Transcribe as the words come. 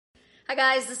Hi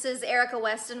guys, this is Erica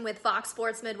Weston with Fox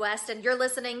Sports Midwest, and you're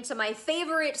listening to my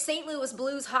favorite St. Louis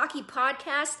Blues hockey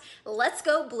podcast, Let's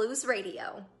Go Blues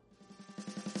Radio.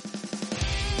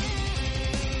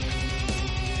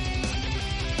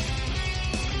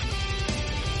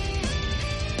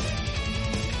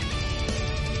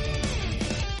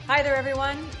 Hi there,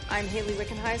 everyone. I'm Haley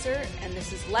Wickenheiser, and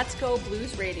this is Let's Go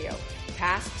Blues Radio,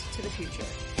 Past to the Future.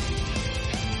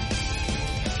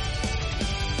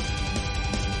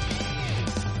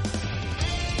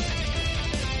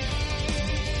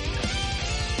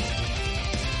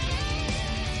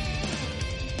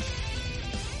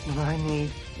 I need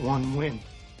one win.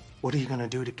 What are you going to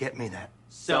do to get me that?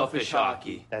 Selfish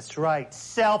hockey. That's right,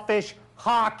 selfish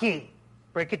hockey.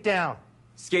 Break it down.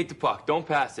 Skate the puck, don't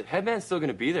pass it. Headman's still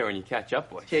gonna be there when you catch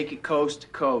up, boys. Take it coast to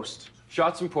coast.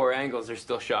 Shots from poor angles are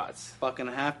still shots. Buck and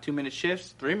a half, 2-minute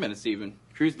shifts, 3 minutes even.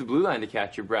 Cruise the blue line to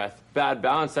catch your breath. Bad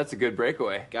balance, that's a good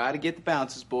breakaway. Gotta get the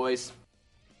bounces, boys.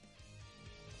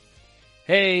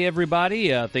 Hey everybody,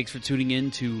 thanks for tuning in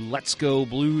to Let's Go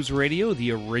Blues Radio,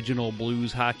 the original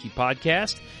blues hockey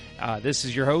podcast. This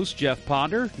is your host, Jeff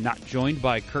Ponder, not joined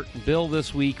by Kurt and Bill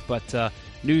this week, but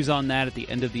news on that at the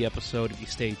end of the episode if you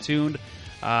stay tuned.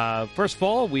 First of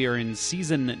all, we are in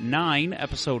Season 9,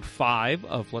 Episode 5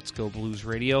 of Let's Go Blues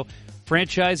Radio,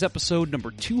 franchise episode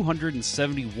number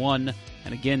 271,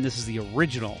 and again, this is the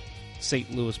original St.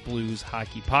 Louis Blues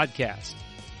hockey podcast.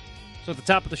 So at the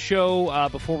top of the show,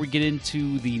 before we get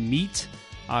into the meat,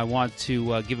 I want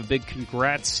to give a big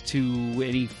congrats to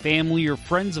any family or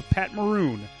friends of Pat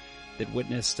Maroon that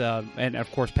witnessed, and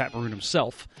of course Pat Maroon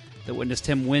himself, that witnessed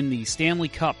him win the Stanley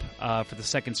Cup for the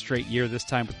second straight year, this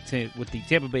time with the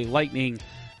Tampa Bay Lightning.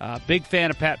 Big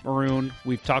fan of Pat Maroon.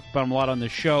 We've talked about him a lot on the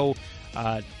show.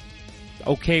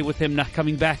 Okay with him not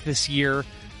coming back this year,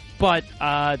 but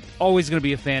always going to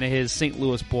be a fan of his, St.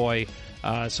 Louis boy.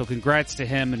 So congrats to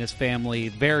him and his family.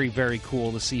 Very, very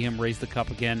cool to see him raise the cup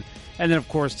again. And then, of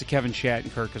course, to Kevin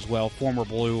Shattenkirk as well, former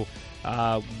Blue.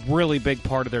 Really big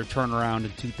part of their turnaround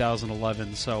in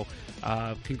 2011. So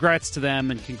congrats to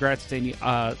them, and congrats to any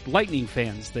Lightning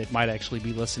fans that might actually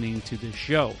be listening to this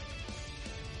show.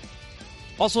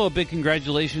 Also, a big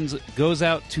congratulations goes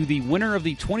out to the winner of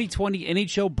the 2020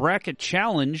 NHL Bracket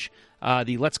Challenge,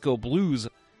 the Let's Go Blues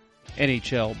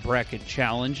NHL Bracket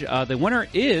Challenge. The winner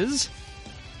is,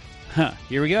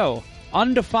 here we go,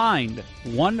 Undefined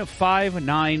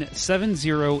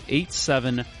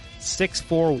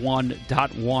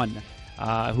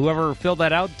 15970876411.1. Whoever filled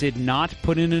that out did not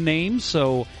put in a name,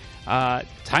 so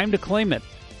time to claim it.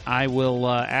 I will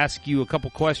ask you a couple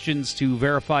questions to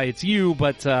verify it's you,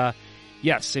 but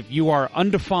yes, if you are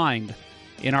undefined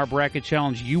in our bracket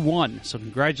challenge, you won. So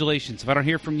congratulations. If I don't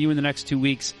hear from you in the next 2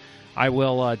 weeks, I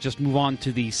will just move on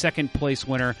to the second place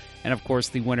winner, and of course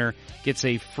the winner gets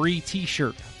a free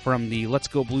t-shirt from the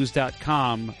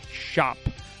letsgoblues.com shop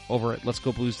over at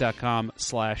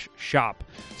letsgoblues.com/shop.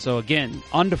 So again,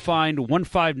 undefined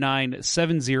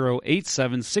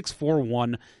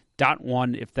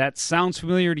 15970876411.1. If that sounds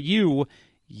familiar to you,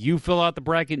 you fill out the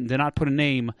bracket and did not put a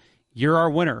name, you're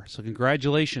our winner. So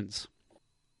congratulations.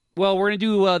 Well, we're going to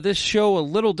do this show a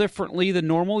little differently than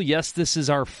normal. Yes, this is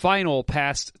our final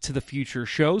Past to the Future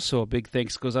show, so a big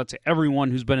thanks goes out to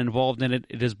everyone who's been involved in it.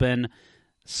 It has been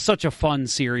such a fun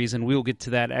series, and we'll get to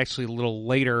that actually a little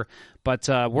later. But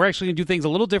we're actually going to do things a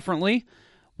little differently.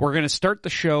 We're going to start the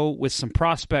show with some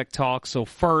prospect talk. So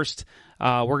first,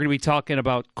 we're going to be talking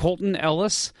about Colten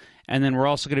Ellis, and then we're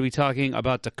also going to be talking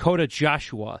about Dakota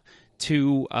Joshua,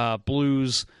 two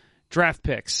Blues draft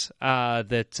picks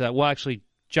actually,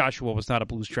 Joshua was not a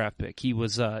Blues draft pick. He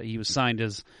was signed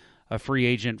as a free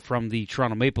agent from the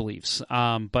Toronto Maple Leafs,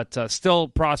 but still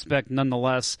prospect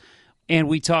nonetheless. And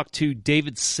we talked to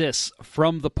David Ciss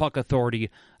from the Puck Authority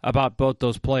about both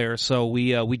those players. So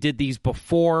we did these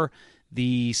before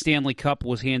the Stanley Cup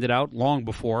was handed out, long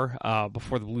before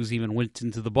the Blues even went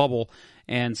into the bubble.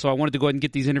 And so I wanted to go ahead and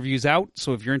get these interviews out.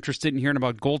 So if you're interested in hearing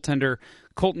about goaltender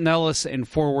Colten Ellis and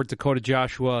forward Dakota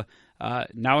Joshua,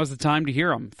 now is the time to hear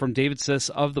them from David Ciss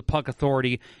of the Puck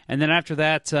Authority. And then after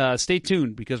that, stay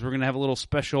tuned, because we're going to have a little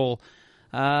special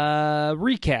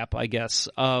recap, I guess,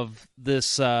 of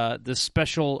this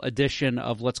special edition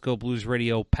of Let's Go Blues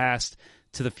Radio Past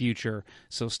to the Future.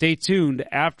 So stay tuned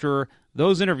after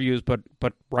those interviews, but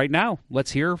right now,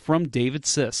 let's hear from David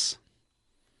Ciss.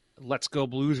 Let's Go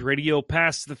Blues Radio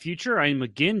Past the Future. I am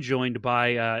again joined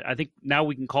by, I think now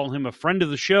we can call him a friend of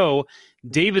the show,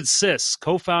 David Ciss,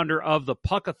 co-founder of the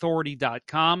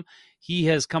PuckAuthority.com. He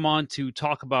has come on to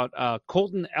talk about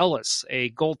Colten Ellis,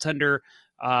 a goaltender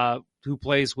who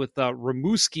plays with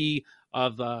Rimouski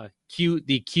of the Q,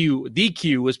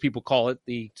 as people call it,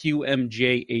 the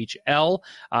QMJHL.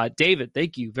 David,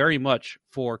 thank you very much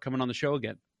for coming on the show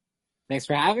again. Thanks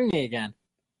for having me again.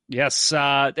 Yes,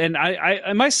 and I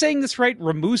am I saying this right?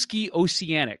 Rimouski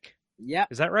Oceanic. Yeah.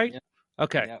 Is that right? Yep.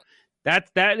 Okay. Yep.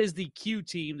 That is the Q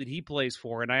team that he plays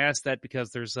for, and I asked that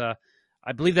because there's I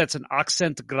believe that's an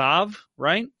accent grave,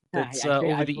 right? That's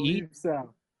over the E.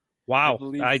 So. Wow,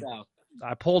 So.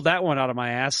 I pulled that one out of my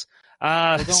ass.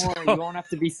 Well, don't worry, you won't have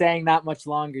to be saying that much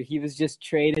longer. He was just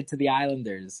traded to the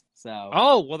Islanders, so.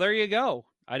 Oh, well, there you go.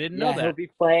 I didn't know that. He'll be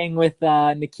playing with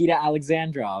Nikita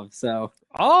Alexandrov. So.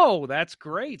 Oh, that's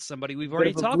great. Somebody we've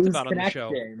already talked about on the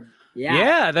show.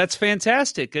 Yeah, that's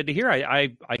fantastic. Good to hear.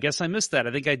 I guess I missed that.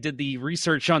 I think I did the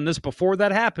research on this before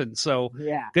that happened. So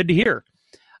yeah, good to hear.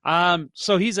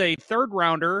 So he's a third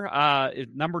rounder,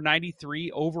 number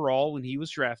 93 overall when he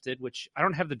was drafted, which I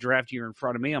don't have the draft year in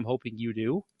front of me. I'm hoping you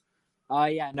do.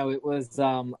 Yeah, no, it was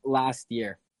last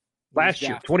year. Last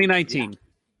year, 2019.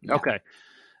 Yeah. Okay.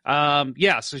 So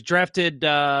he's drafted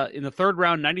in the third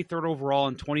round, 93rd overall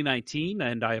in 2019,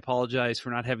 and I apologize for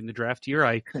not having the draft year.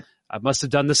 I must have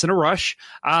done this in a rush.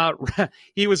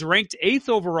 He was ranked 8th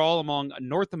overall among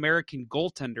North American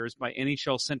goaltenders by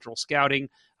NHL Central Scouting.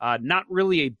 Not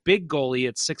really a big goalie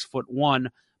at 6'1",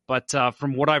 but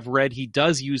from what I've read, he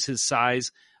does use his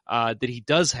size that he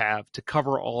does have to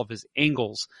cover all of his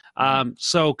angles.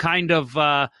 So kind of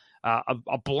a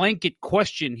blanket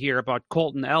question here about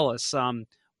Colten Ellis.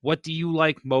 What do you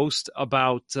like most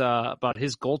about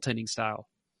his goaltending style?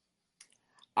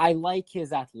 I like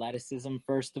his athleticism,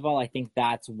 first of all. I think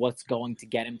that's what's going to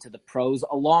get him to the pros,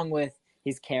 along with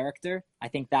his character. I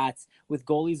think that's, with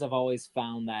goalies, I've always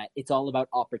found that it's all about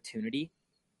opportunity.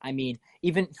 I mean,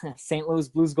 even St. Louis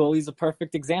Blues goalie is a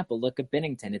perfect example. Look at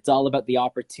Binnington. It's all about the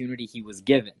opportunity he was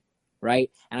given, right?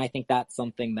 And I think that's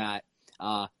something that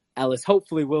Ellis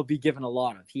hopefully will be given a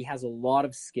lot of. He has a lot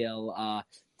of skill.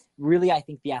 Really, I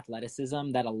think the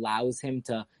athleticism that allows him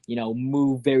to,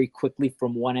 move very quickly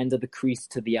from one end of the crease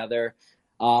to the other,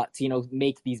 to,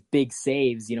 make these big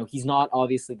saves. He's not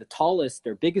obviously the tallest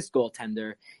or biggest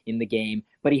goaltender in the game,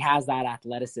 but he has that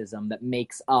athleticism that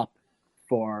makes up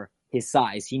for his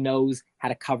size. He knows how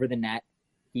to cover the net.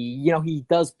 He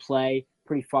does play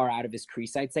pretty far out of his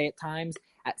crease, I'd say at times.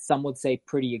 Some would say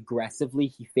pretty aggressively.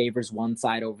 He favors one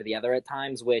side over the other at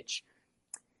times, which,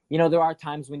 there are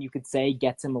times when you could say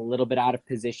gets him a little bit out of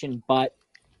position, but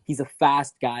he's a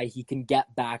fast guy. He can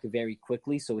get back very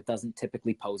quickly, so it doesn't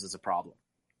typically pose as a problem.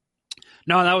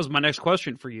 No, that was my next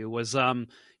question for you was,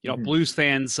 Blues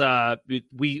fans,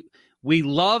 we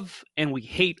love and we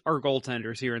hate our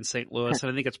goaltenders here in St. Louis,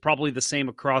 and I think it's probably the same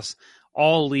across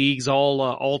all leagues,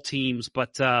 all teams.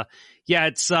 But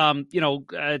it's a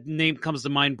name comes to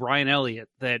mind, Brian Elliott,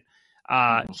 that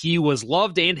he was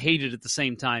loved and hated at the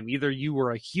same time. Either you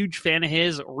were a huge fan of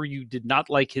his or you did not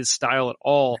like his style at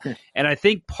all. And I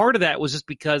think part of that was just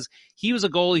because he was a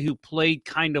goalie who played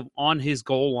kind of on his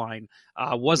goal line,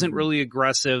 wasn't really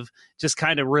aggressive, just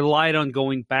kind of relied on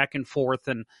going back and forth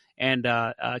and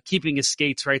keeping his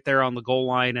skates right there on the goal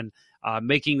line and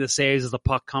making the saves as the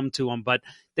puck come to him. But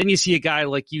then you see a guy,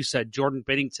 like you said, Jordan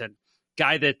Binnington,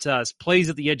 guy that plays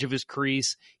at the edge of his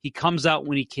crease. He comes out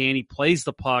when he can. He plays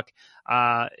the puck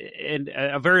and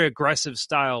a very aggressive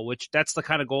style, which that's the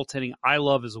kind of goaltending I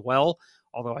love as well.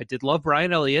 Although I did love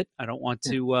Brian Elliott. I don't want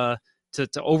to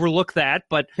overlook that.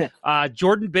 But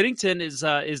Jordan Binnington is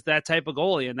that type of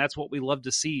goalie, and that's what we love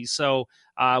to see. So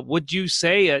would you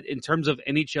say in terms of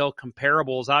NHL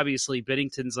comparables, obviously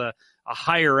Binnington's a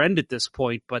higher end at this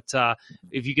point, but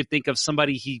if you could think of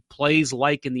somebody he plays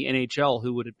like in the NHL,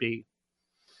 who would it be?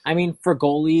 I mean, for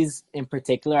goalies in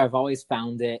particular, I've always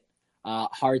found it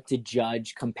hard to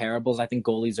judge comparables. I think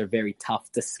goalies are very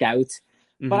tough to scout.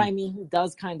 But, I mean, he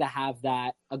does kind of have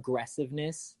that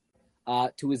aggressiveness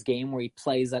to his game where he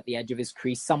plays at the edge of his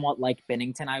crease, somewhat like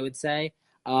Binnington, I would say.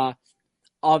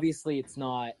 Obviously, it's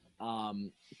not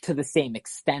to the same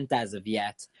extent as of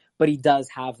yet, but he does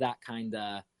have that kind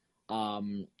of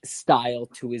style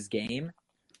to his game.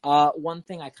 One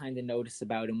thing I kind of notice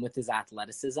about him with his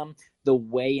athleticism, the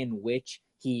way in which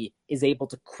he is able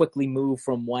to quickly move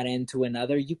from one end to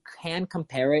another, you can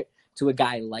compare it to a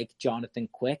guy like Jonathan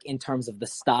Quick in terms of the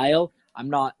style. I'm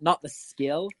not the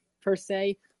skill per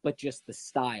se, but just the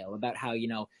style about how,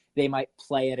 they might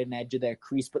play at an edge of their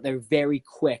crease, but they're very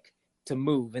quick to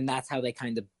move. And that's how they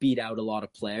kind of beat out a lot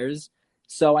of players.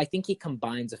 So I think he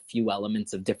combines a few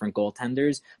elements of different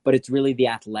goaltenders, but it's really the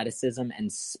athleticism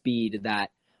and speed that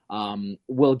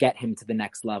will get him to the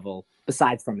next level,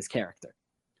 besides from his character.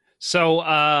 So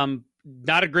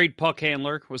not a great puck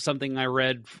handler was something I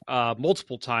read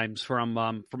multiple times from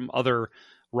other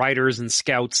writers and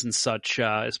scouts and such,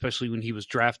 especially when he was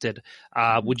drafted.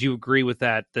 Would you agree with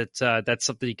that? That's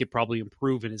something he could probably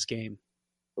improve in his game.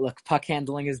 Look, puck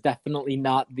handling is definitely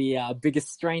not the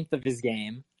biggest strength of his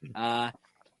game.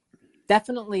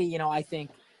 Definitely, I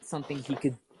think something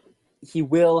he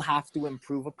will have to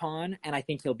improve upon, and I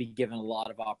think he'll be given a lot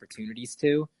of opportunities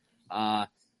to.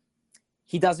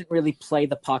 He doesn't really play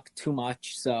the puck too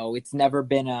much, so it's never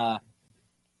been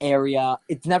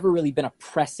it's never really been a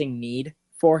pressing need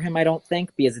for him, I don't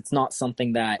think, because it's not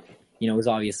something that, is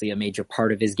obviously a major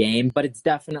part of his game, but it's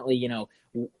definitely,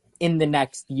 in the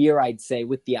next year, I'd say,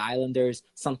 with the Islanders,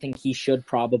 something he should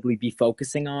probably be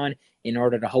focusing on in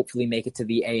order to hopefully make it to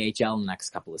the AHL in the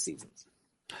next couple of seasons.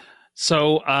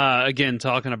 So, again,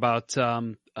 talking about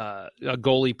a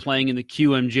goalie playing in the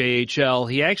QMJHL,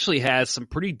 he actually has some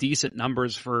pretty decent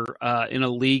numbers for in a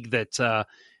league that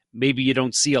maybe you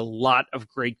don't see a lot of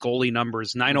great goalie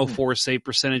numbers. 904 save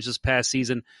percentage this past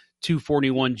season,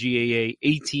 241 GAA,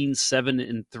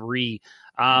 18-7-3.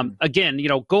 Again,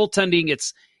 goaltending,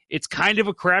 it's kind of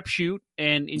a crapshoot,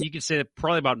 and you can say that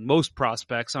probably about most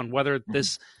prospects on whether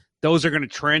those are going to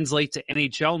translate to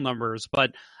NHL numbers.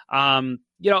 But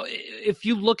if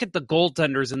you look at the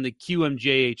goaltenders in the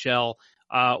QMJHL,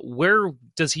 where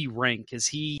does he rank? Is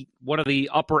he one of the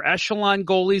upper echelon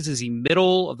goalies? Is he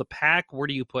middle of the pack? Where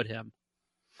do you put him?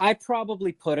 I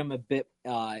probably put him a bit,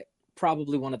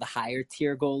 probably one of the higher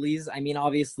tier goalies. I mean,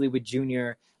 obviously with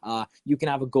Junior, you can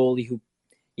have a goalie who,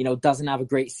 doesn't have a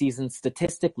great season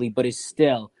statistically, but is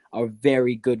still a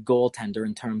very good goaltender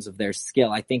in terms of their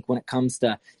skill. I think when it comes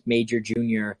to Major,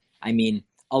 Junior, I mean,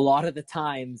 a lot of the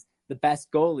times the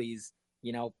best goalies,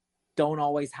 don't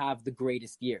always have the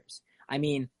greatest years. I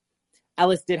mean,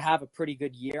 Ellis did have a pretty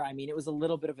good year. I mean, it was a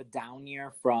little bit of a down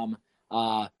year from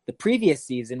the previous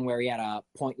season where he had a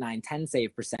 .910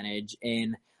 save percentage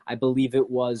in, I believe it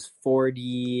was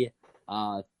 48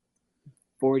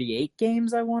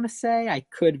 games, I want to say. I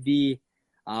could be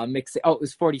mixing. Oh, it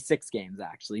was 46 games,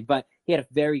 actually. But he had a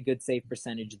very good save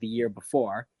percentage the year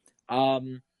before.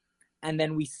 And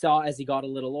then we saw as he got a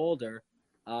little older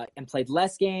and played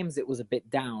less games, it was a bit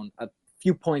down, a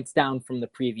few points down from the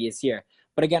previous year.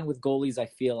 But again, with goalies, I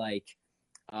feel like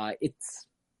it's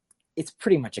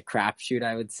pretty much a crapshoot,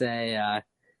 I would say.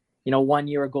 1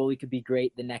 year a goalie could be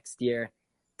great. The next year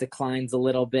declines a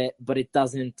little bit, but it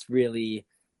doesn't really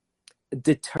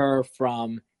deter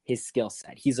from his skill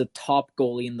set. He's a top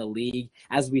goalie in the league.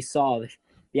 As we saw,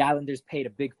 the Islanders paid a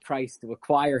big price to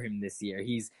acquire him this year.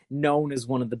 He's known as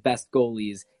one of the best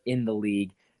goalies in the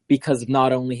league because of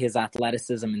not only his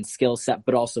athleticism and skill set,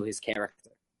 but also his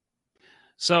character.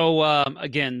 So,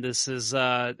 again, this is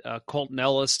Colten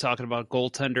Ellis talking about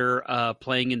goaltender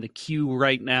playing in the Q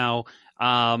right now.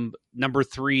 Round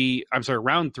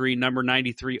 3, number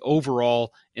 93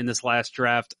 overall in this last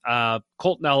draft.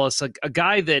 Colten Ellis, a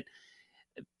guy that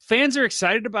fans are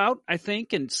excited about, I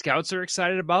think, and scouts are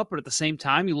excited about, but at the same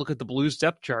time, you look at the Blues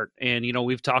depth chart, and,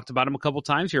 we've talked about him a couple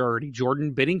times here already.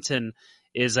 Jordan Binnington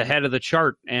is ahead of the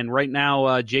chart, and right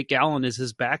now, Jake Allen is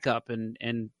his backup, and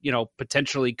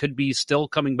potentially could be still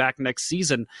coming back next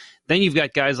season. Then you've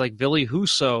got guys like Ville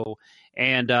Husso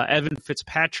and Evan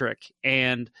Fitzpatrick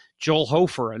and Joel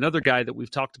Hofer, another guy that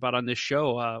we've talked about on this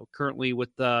show, currently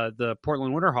with the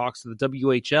Portland Winterhawks of the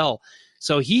WHL.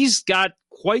 So he's got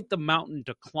quite the mountain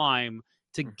to climb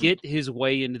to get his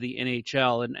way into the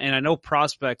NHL. And I know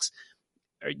prospects,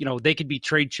 they could be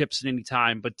trade chips at any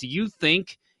time, but do you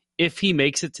think if he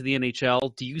makes it to the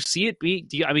NHL, do you see it be,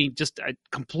 just a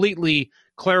completely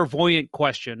clairvoyant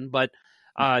question, but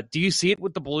do you see it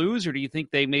with the Blues, or do you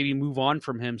think they maybe move on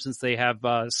from him since they have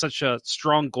such a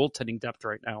strong goaltending depth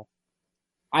right now?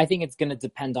 I think it's going to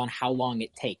depend on how long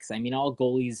it takes. I mean, all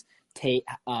goalies take,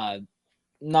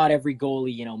 not every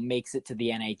goalie, makes it to the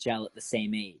NHL at the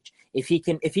same age. If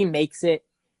he makes it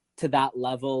to that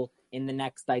level in the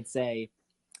next, I'd say,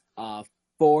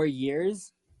 4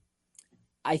 years,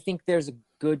 I think there's a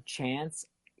good chance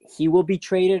he will be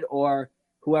traded, or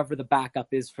whoever the backup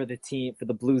is for the team, for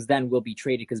the Blues, then will be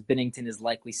traded, because Binnington is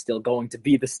likely still going to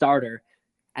be the starter.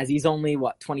 As he's only,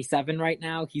 27 right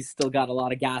now, he's still got a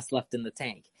lot of gas left in the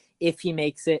tank. If he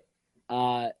makes it,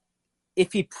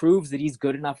 if he proves that he's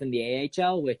good enough in the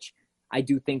AHL, which I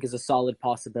do think is a solid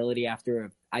possibility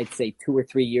after, I'd say, 2 or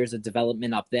 3 years of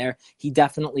development up there, he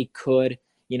definitely could,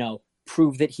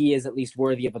 prove that he is at least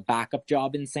worthy of a backup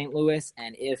job in St. Louis.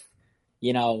 And if,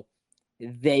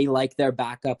 they like their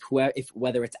backup,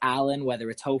 whether it's Allen,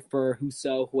 whether it's Hofer,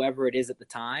 Husso, whoever it is at the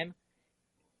time,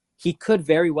 he could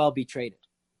very well be traded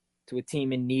to a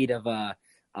team in need of a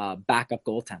backup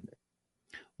goaltender.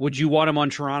 would you want him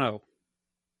on Toronto?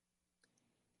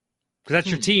 Because that's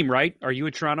your team, right? Are you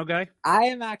a Toronto guy? I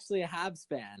am actually a Habs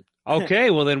fan. Okay,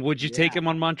 well then would you take him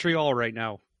on Montreal right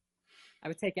now? I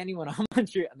would take anyone on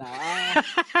Montreal. No,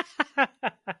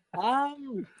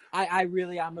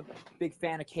 I'm a big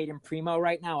fan of Caden Primo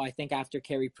right now. I think after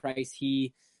Carey Price,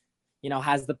 he,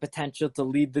 has the potential to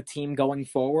lead the team going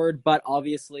forward. But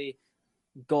obviously,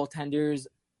 goaltenders,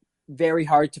 very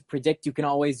hard to predict. You can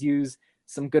always use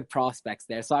some good prospects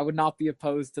there. So I would not be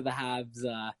opposed to the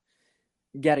Habs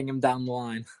getting him down the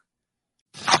line.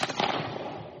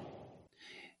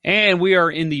 And we are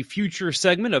in the future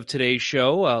segment of today's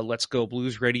show, Let's Go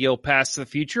Blues Radio Past the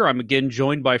Future. I'm again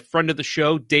joined by friend of the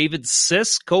show, David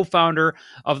Ciss, co-founder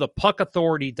of the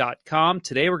puckauthority.com.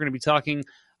 Today we're going to be talking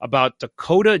about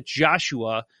Dakota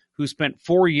Joshua, who spent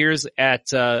 4 years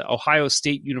at Ohio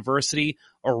State University,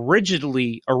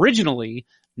 originally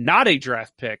not a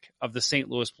draft pick of the St.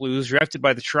 Louis Blues, drafted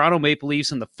by the Toronto Maple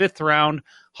Leafs in the 5th round,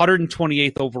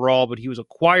 128th overall, but he was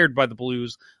acquired by the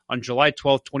Blues on July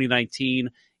 12th, 2019,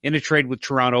 in a trade with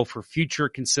Toronto for future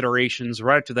considerations.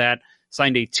 Right after that,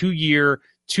 signed a 2-year,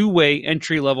 two-way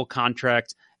entry-level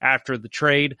contract after the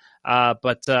trade.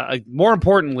 But more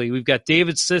importantly, we've got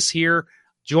David Ciss here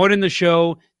joining the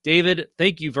show. David,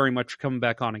 thank you very much for coming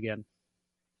back on again.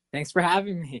 Thanks for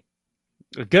having me.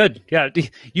 Good. Yeah.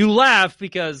 You laugh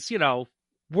because,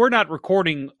 we're not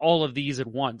recording all of these at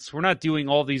once. We're not doing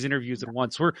all these interviews at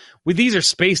once. These are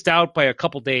spaced out by a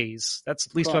couple days. That's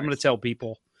at least what I'm going to tell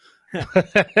people.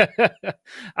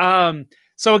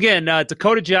 So again,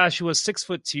 Dakota Joshua,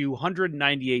 6'2",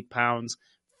 198 pounds,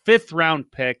 5th round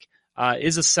pick,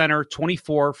 is a center,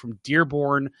 24 from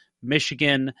Dearborn,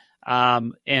 Michigan.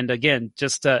 And again,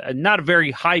 just not a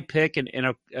very high pick and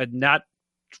a not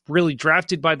really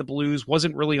drafted by the Blues,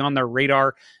 wasn't really on their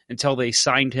radar until they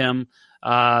signed him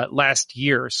last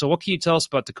year. So what can you tell us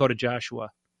about Dakota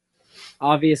Joshua?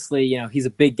 Obviously, he's a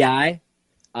big guy.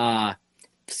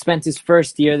 Spent his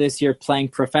first year this year playing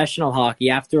professional hockey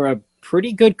after a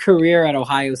pretty good career at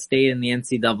Ohio State in the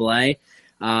NCAA.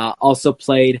 Also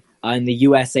played in the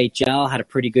USHL, had a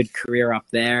pretty good career up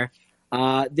there.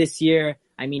 This year,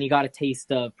 he got a taste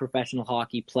of professional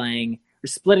hockey playing or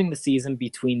splitting the season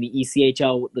between the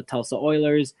ECHL, the Tulsa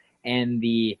Oilers, and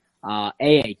the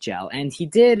AHL. And he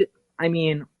did,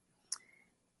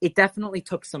 it definitely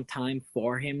took some time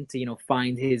for him to,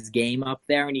 find his game up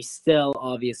there. And he still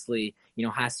obviously,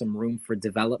 has some room for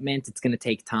development. It's going to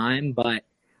take time, but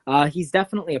he's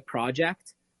definitely a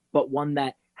project, but one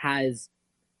that has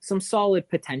some solid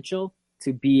potential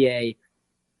to be a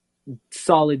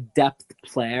solid depth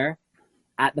player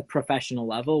at the professional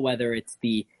level, whether it's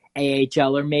the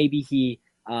AHL or maybe he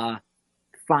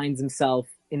finds himself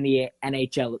in the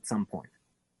NHL at some point.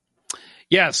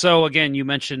 Yeah, so again, you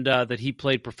mentioned that he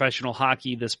played professional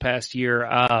hockey this past year,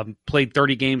 played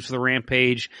 30 games for the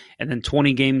Rampage, and then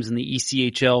 20 games in the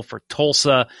ECHL for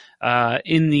Tulsa.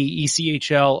 In the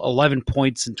ECHL, 11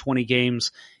 points in 20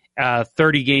 games,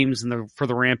 30 games for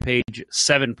the Rampage,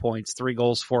 7 points, 3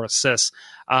 goals, 4 assists.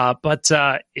 But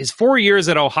his 4 years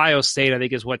at Ohio State, I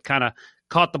think, is what kind of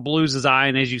caught the Blues' eye.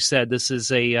 And as you said, this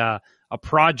is a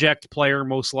project player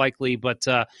most likely, but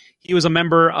he was a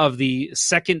member of the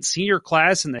second senior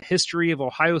class in the history of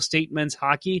Ohio State men's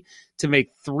hockey to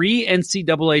make 3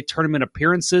 NCAA tournament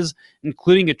appearances,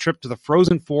 including a trip to the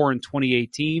Frozen Four in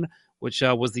 2018, which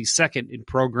was the second in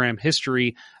program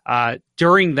history.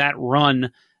 During that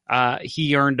run,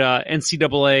 he earned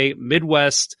NCAA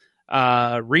Midwest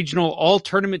regional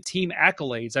all-tournament team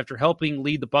accolades after helping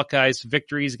lead the Buckeyes to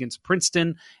victories against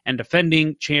Princeton and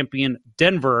defending champion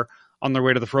Denver on their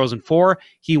way to the Frozen Four.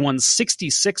 He won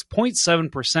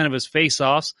 66.7% of his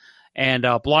faceoffs and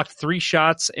blocked 3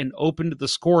 shots and opened the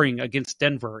scoring against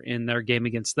Denver in their game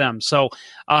against them. So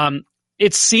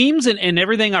it seems, and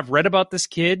everything I've read about this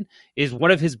kid, is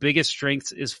one of his biggest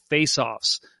strengths is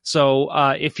faceoffs. So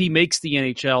if he makes the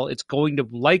NHL, it's going to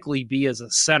likely be as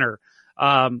a center.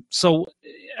 So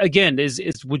again,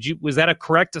 was that a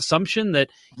correct assumption that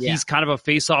he's kind of a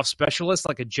faceoff specialist,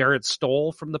 like a Jarrett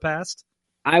Stoll from the past?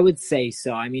 I would say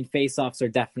so. Faceoffs are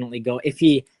definitely if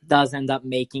he does end up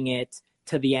making it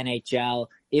to the NHL,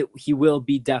 he will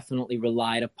be definitely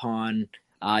relied upon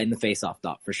in the faceoff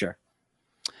dot for sure.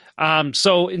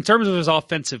 So in terms of his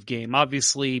offensive game,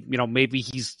 obviously, maybe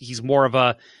he's more of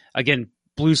a, again,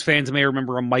 Blues fans may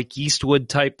remember a Mike Eastwood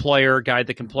type player, a guy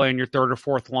that can play on your third or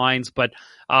fourth lines. But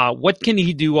what can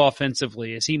he do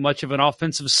offensively? Is he much of an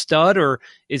offensive stud, or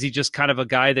is he just kind of a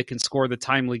guy that can score the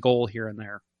timely goal here and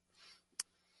there?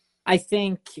 I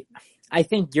think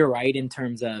you're right in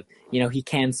terms of, he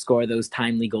can score those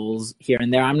timely goals here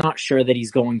and there. I'm not sure that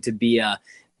he's going to be a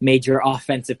major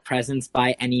offensive presence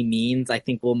by any means. I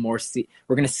think we're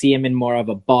going to see him in more of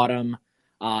a bottom.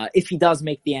 If he does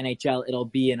make the NHL, it'll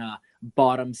be in a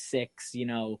bottom six,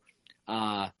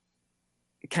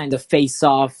 kind of face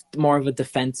off, more of a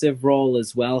defensive role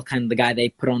as well. Kind of the guy they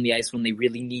put on the ice when they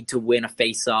really need to win a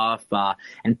face off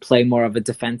and play more of a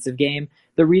defensive game.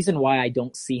 The reason why I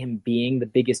don't see him being the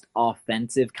biggest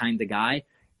offensive kind of guy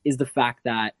is the fact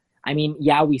that,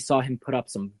 we saw him put up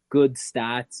some good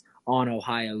stats on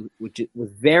Ohio, which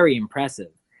was very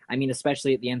impressive.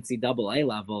 Especially at the NCAA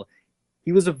level,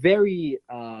 he was a very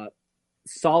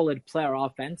solid player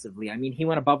offensively. He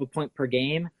went above a point per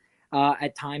game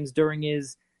at times during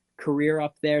his career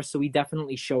up there, so he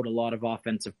definitely showed a lot of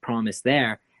offensive promise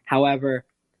there. However,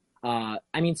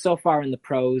 so far in the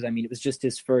pros, it was just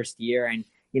his first year, and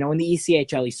in the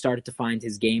ECHL, he started to find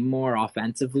his game more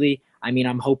offensively.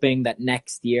 I'm hoping that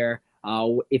next year,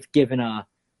 if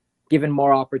given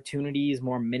more opportunities,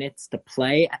 more minutes to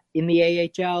play in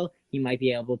the AHL, he might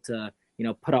be able to,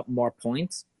 put up more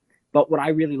points. But what I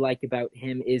really like about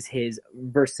him is his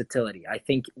versatility. I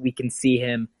think we can see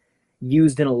him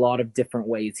used in a lot of different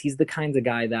ways. He's the kind of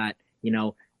guy that,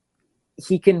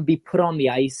 he can be put on the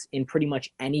ice in pretty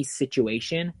much any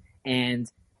situation,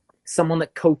 and someone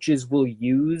that coaches will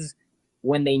use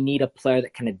when they need a player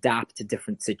that can adapt to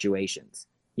different situations.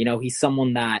 He's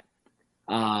someone that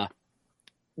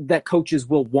that coaches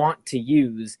will want to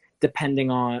use depending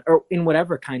on, or in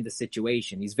whatever kind of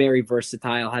situation. He's very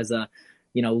versatile, has a,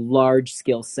 large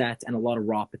skill set and a lot of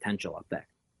raw potential up there.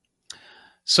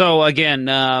 So again,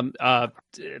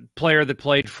 player that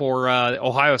played for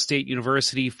Ohio State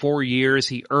University 4 years.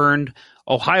 He earned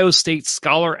Ohio State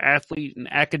Scholar Athlete and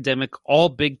Academic All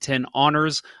Big Ten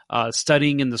honors,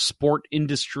 studying in the sport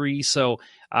industry. So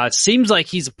seems like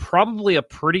he's probably a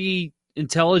pretty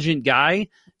intelligent guy.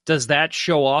 Does that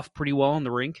show off pretty well in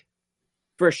the rink?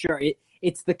 For sure.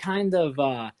 It's the kind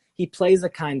of he plays a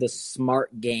kind of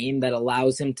smart game that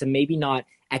allows him to maybe not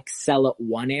excel at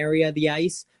one area of the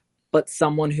ice, but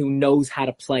someone who knows how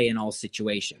to play in all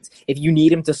situations. If you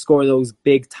need him to score those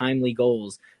big, timely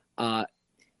goals,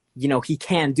 he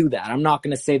can do that. I'm not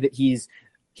going to say that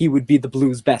he would be the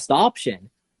Blues' best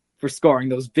option for scoring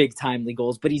those big, timely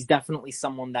goals, but he's definitely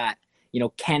someone that,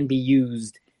 can be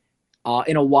used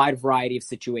in a wide variety of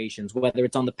situations, whether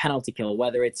it's on the penalty kill,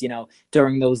 whether it's,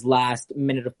 during those last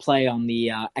minute of play on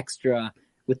the extra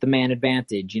with the man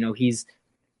advantage.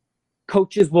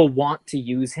 Coaches will want to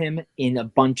use him in a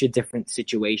bunch of different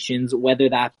situations, whether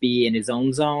that be in his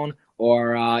own zone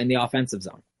or in the offensive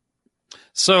zone.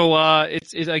 So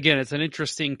it's an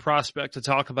interesting prospect to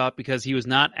talk about because he was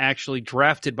not actually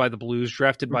drafted by the Blues,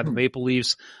 drafted by the Maple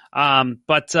Leafs.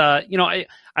 But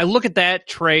I look at that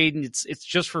trade and it's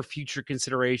just for future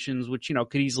considerations, which,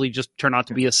 could easily just turn out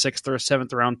to be a 6th or a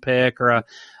 7th round pick or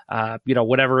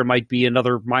whatever it might be,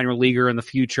 another minor leaguer in the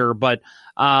future. But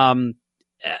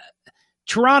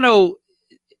Toronto,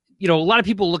 a lot of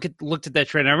people looked at that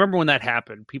trade. And I remember when that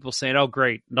happened, people saying, "Oh,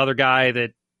 great, another guy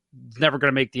that never going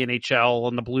to make the NHL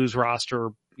on the Blues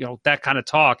roster," that kind of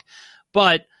talk.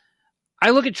 But I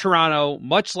look at Toronto,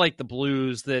 much like the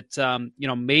Blues, that,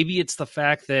 maybe it's the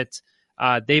fact that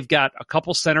they've got a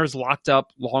couple centers locked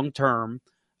up long-term.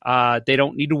 They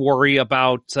don't need to worry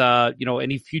about,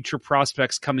 any future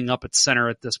prospects coming up at center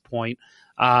at this point.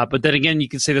 But then again, you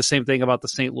can say the same thing about the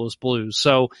St. Louis Blues.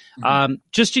 So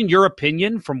just in your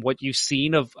opinion, from what you've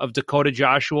seen of Dakota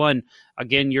Joshua, and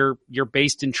again, you're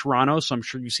based in Toronto, so I'm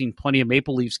sure you've seen plenty of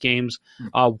Maple Leafs games.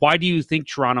 Why do you think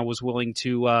Toronto was willing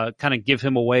to kind of give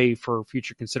him away for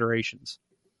future considerations?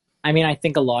 I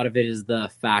think a lot of it is the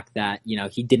fact that,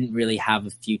 he didn't really have a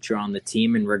future on the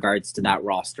team in regards to that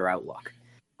roster outlook.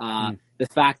 The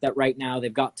fact that right now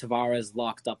they've got Tavares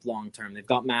locked up long-term. They've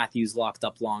got Matthews locked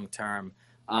up long-term.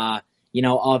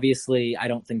 Obviously, I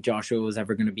don't think Joshua was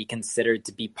ever going to be considered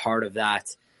to be part of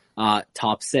that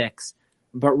top 6.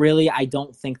 But really, I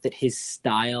don't think that his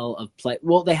style of play...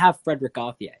 Well, they have Frederick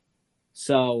Gauthier.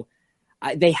 So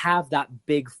they have that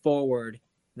big forward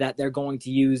that they're going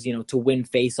to use, to win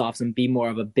faceoffs and be more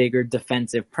of a bigger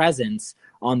defensive presence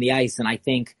on the ice. And I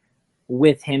think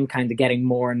with him kind of getting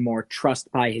more and more trust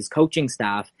by his coaching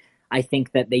staff, I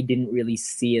think that they didn't really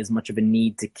see as much of a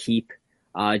need to keep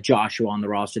Joshua on the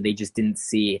roster. They just didn't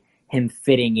see him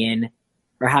fitting in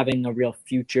or having a real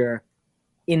future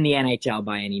in the NHL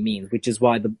by any means, which is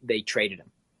why they traded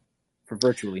him for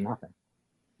virtually nothing.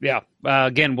 Yeah.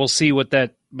 Again, we'll see what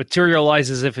that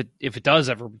materializes if it does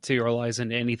ever materialize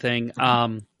into anything.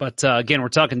 But again, we're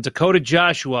talking Dakota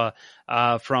Joshua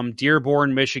from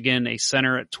Dearborn, Michigan, a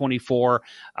center at 24.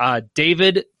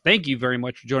 David, thank you very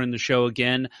much for joining the show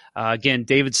again. Again,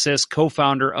 David Ciss,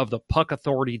 co-founder of the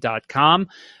puckauthority.com.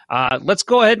 Let's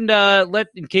go ahead and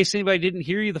in case anybody didn't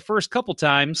hear you the first couple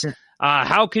times,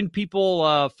 how can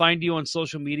people find you on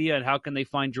social media, and how can they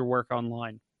find your work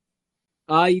online?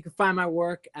 You can find my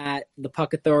work at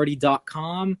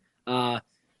thepuckauthority.com.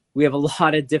 We have a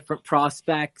lot of different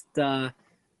prospect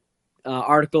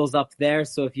articles up there.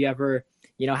 So if you ever,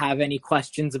 have any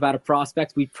questions about a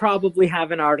prospect, we probably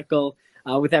have an article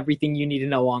with everything you need to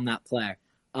know on that player.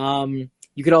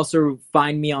 You could also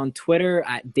find me on Twitter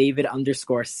at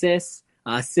David_Ciss.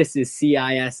 Ciss is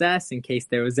CISS, in case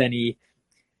there was any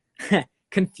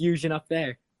confusion up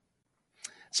there.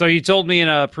 So you told me in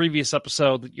a previous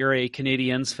episode that you're a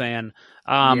Canadiens fan.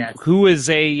 Yes. Who's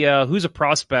a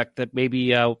prospect that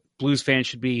maybe Blues fans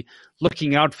should be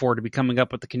looking out for to be coming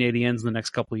up with the Canadiens in the next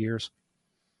couple of years?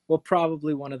 Well,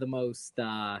 probably one of the most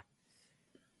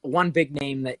one big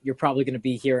name that you're probably going to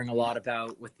be hearing a lot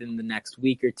about within the next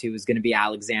week or two is going to be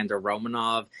Alexander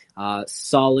Romanov.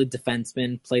 Solid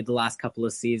defenseman, played the last couple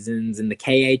of seasons in the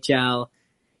KHL.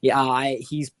 Yeah,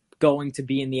 he's going to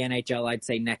be in the NHL, I'd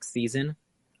say, next season.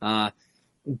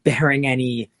 Bearing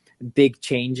any big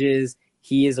changes,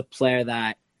 he is a player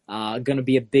that going to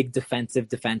be a big defensive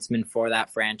defenseman for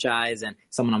that franchise, and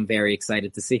someone I'm very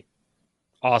excited to see.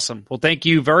 Awesome. Well, thank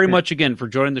you very much again for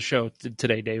joining the show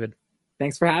today, David.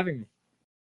 Thanks for having me.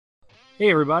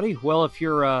 Hey, everybody. Well, if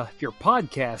you're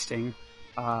podcasting,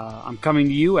 I'm coming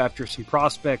to you after some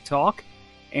prospect talk,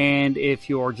 and if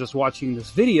you're just watching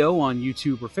this video on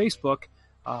YouTube or Facebook,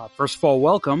 first of all,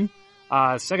 welcome.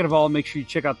 Second of all, make sure you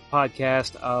check out the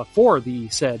podcast for the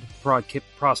said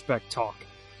prospect talk.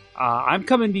 I'm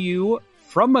coming to you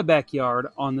from my backyard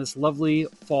on this lovely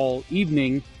fall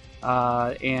evening,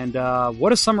 and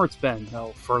what a summer it's been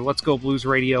for Let's Go Blues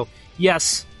Radio.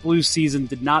 Yes, Blues season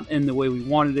did not end the way we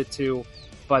wanted it to,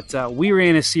 but we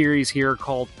ran a series here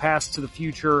called Past to the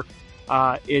Future.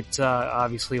 It's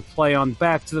obviously a play on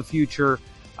Back to the Future.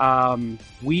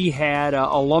 We had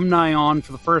alumni on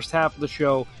for the first half of the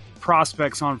show,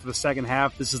 prospects on for the second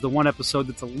half. This is the one episode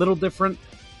that's a little different.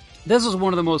 This is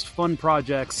one of the most fun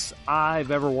projects I've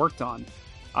ever worked on.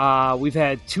 We've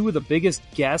had two of the biggest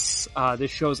guests this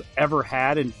show's ever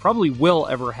had and probably will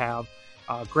ever have,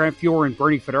 Grant Fuhr and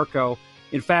Bernie Federko.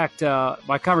 In fact,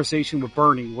 my conversation with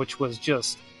Bernie, which was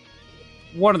just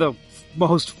one of the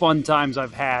most fun times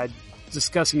I've had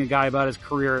discussing a guy about his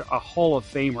career, a Hall of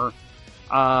Famer.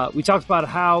 We talked about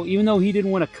how, even though he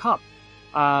didn't win a cup,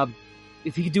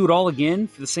 if he could do it all again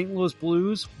for the St. Louis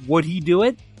Blues, would he do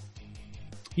it?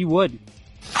 He would.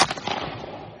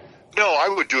 No, I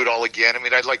would do it all again. I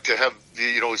mean, I'd like to have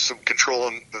some control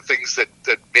on the things that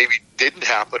maybe didn't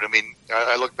happen. I mean,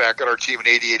 I look back at our team in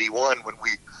 80-81 when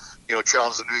we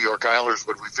challenged the New York Islanders,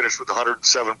 when we finished with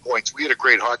 107 points. We had a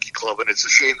great hockey club, and it's a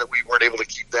shame that we weren't able to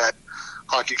keep that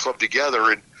hockey club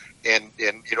together and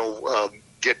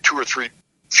get two or three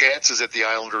chances at the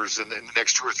Islanders in the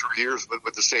next 2 or 3 years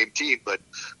with the same team. But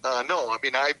no, I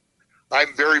mean,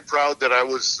 I'm very proud that I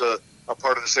was a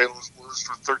part of the St. Louis Blues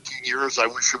for 13 years. I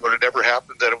wish it would have never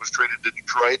happened that it was traded to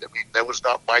Detroit. I mean, that was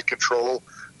not my control.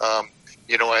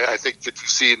 I think that you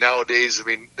see nowadays, I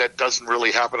mean, that doesn't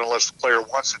really happen unless the player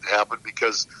wants it to happen,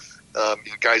 because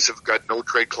guys have got no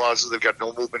trade clauses, they've got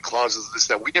no movement clauses, this,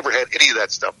 that. We never had any of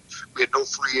that stuff. We had no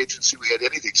free agency, we had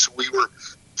anything. So we were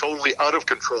totally out of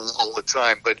control all the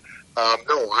time. But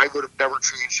no, I would have never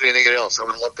changed anything else. I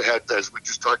would love to have, as we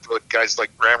just talked about, guys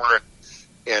like Brammer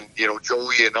and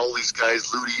Joey and all these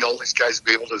guys, Ludi, all these guys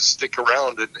be able to stick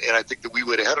around, and I think that we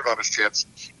would have had an honest chance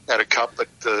at a cup. But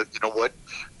you know what?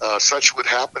 Such what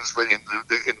happens when in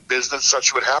business.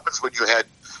 Such what happens when you had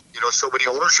so many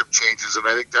ownership changes, and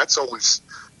I think that's always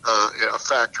a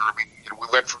factor. I mean, we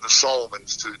went from the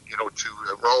Solomons to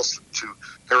Ralston to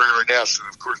Harry Ernest, and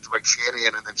of course to Mike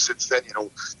Shanahan, and then since then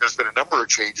there's been a number of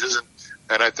changes,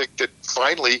 and I think that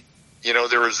finally.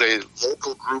 There is a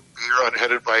local group here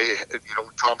headed by,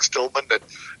 Tom Stillman that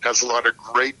has a lot of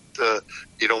great,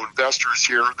 investors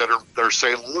here that are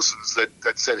St. Louisans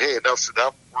that said, hey, enough's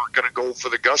enough. We're going to go for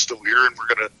the gusto here, and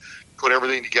we're going to put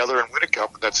everything together and win a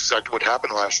cup. And that's exactly what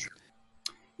happened last year.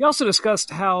 He also discussed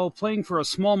how playing for a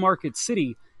small market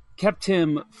city kept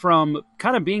him from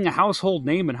kind of being a household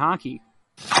name in hockey.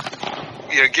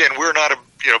 Again, we're not a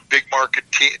big market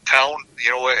town,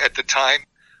 at the time.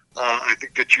 I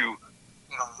think that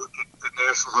look at the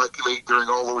National Hockey League during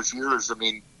all those years. I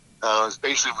mean,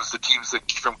 Basically was the teams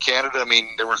that from Canada. I mean,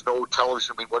 there was no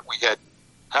television. I mean, we had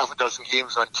half a dozen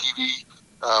games on TV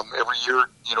every year,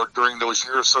 during those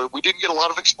years. So we didn't get a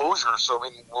lot of exposure. So, I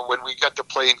mean, when we got to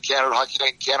play in Canada, Hockey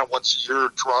Night in Canada once a year,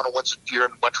 Toronto once a year,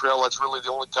 and Montreal, that's really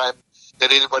the only time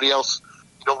that anybody else,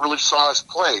 really saw us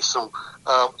play. So,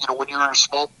 when you're in a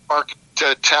small market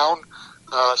town,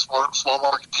 small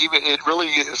market team, it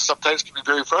really sometimes can be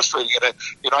very frustrating.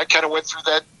 And I kind of went through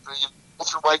that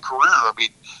through my career. I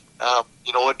mean,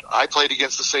 I played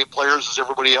against the same players as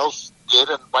everybody else did,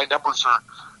 and my numbers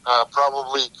are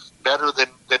probably better than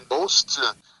most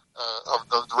of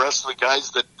the rest of the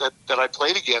guys that I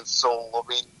played against. So, I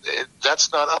mean,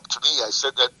 that's not up to me. I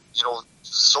said that,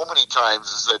 so many times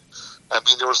is that, I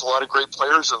mean, there was a lot of great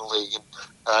players in the league. And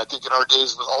I think in our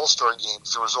days with all-star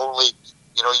games, there was only,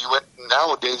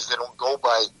 nowadays they don't go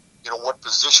by, what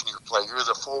position you play. You're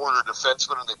the forward or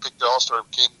defenseman, and they pick the all-star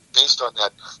game based on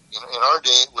that. In our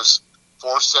day, it was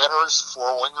 4 centers, 4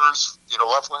 wingers,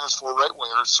 left wingers, 4 right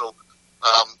wingers. So,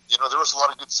 there was a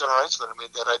lot of good center icemen. I mean,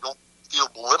 that I don't feel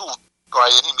belittled by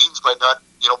any means by not,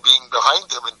 being behind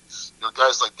them. And,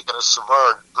 guys like Dennis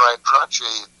Savard, Brian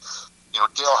Trottier, and,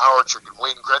 Dale Howardtrick and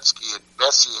Wayne Gretzky and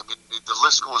Bessie. I mean, the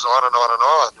list goes on and on and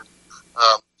on. And,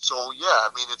 so, yeah, I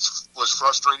mean, it was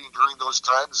frustrating during those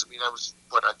times. I mean,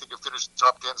 I think I finished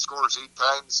top 10 scorers 8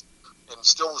 times and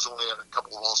still was only on a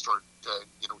couple of all-star,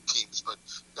 teams. But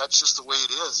that's just the way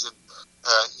it is. And,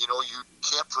 you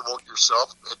can't promote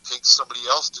yourself. It takes somebody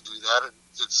else to do that. And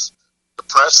it's the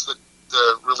press that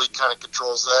really kind of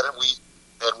controls that. And we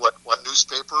had, one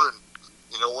newspaper and,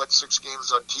 6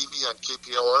 games on TV on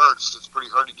KPLR. It's pretty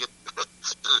hard to get the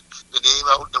name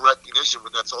out and the recognition,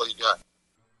 but that's all you got.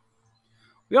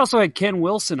 We also had Ken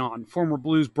Wilson on, former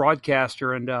Blues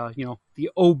broadcaster and, the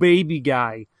Oh Baby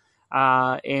guy.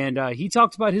 And he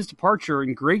talked about his departure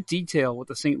in great detail with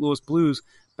the St. Louis Blues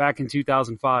back in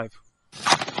 2005. So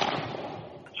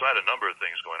I had a number of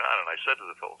things going on, and I said to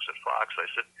the folks at Fox, I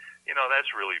said,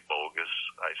 that's really bogus.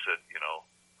 I said,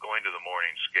 going to the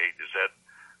morning skate, is that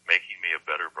making me a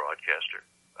better broadcaster?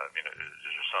 I mean, is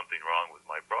there something wrong with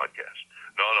my broadcast?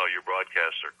 No, your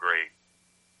broadcasts are great.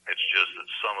 It's just that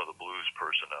some of the Blues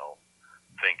personnel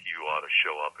think you ought to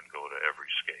show up and go to every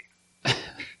skate.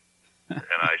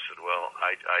 And I said, well,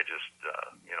 I just,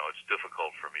 it's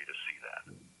difficult for me to see that.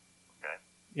 Okay?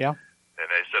 Yeah. And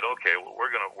they said, okay, well,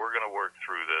 we're gonna work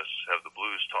through this. Have the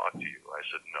Blues talk to you? I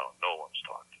said, no one's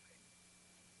talked to me.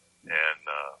 And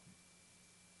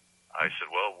I said,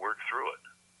 well, work through it.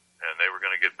 And they were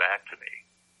going to get back to me.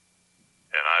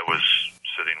 And I was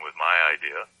sitting with my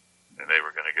idea, and they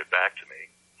were going to get back to me.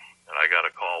 And I got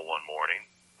a call one morning.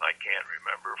 I can't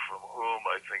remember from whom.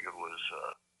 I think it was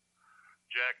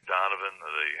Jack Donovan,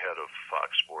 the head of Fox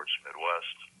Sports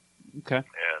Midwest. Okay.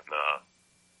 And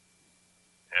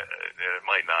it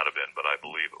might not have been, but I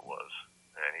believe it was.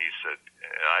 And he said,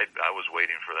 I was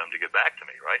waiting for them to get back to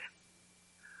me, right?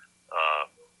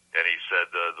 And he said,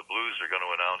 the Blues are going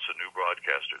to announce a new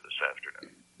broadcaster this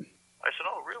afternoon. I said,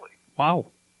 oh, really?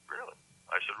 Wow. Really?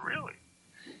 I said, really?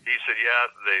 He said, yeah,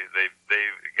 they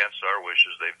against our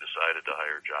wishes, they've decided to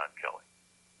hire John Kelly.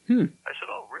 I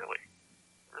said, oh, really?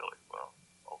 Really? Well,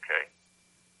 okay.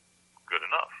 Good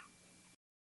enough.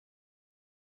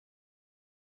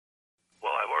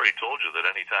 Well, I've already told you that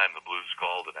any time the Blues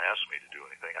called and asked me to do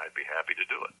anything, I'd be happy to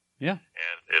do it. Yeah.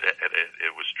 And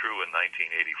it was true in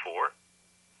 1984.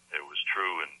 It was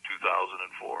true in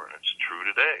 2004, and it's true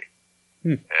today.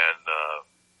 And,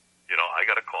 I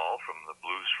got a call from the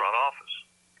Blues front office.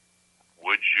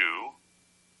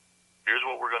 Here's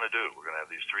what we're going to do. We're going to have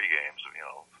these 3 games of,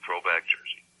 throwback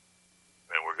jersey.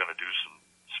 And we're going to do some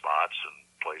spots and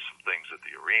play some things at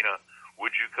the arena.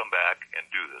 Would you come back and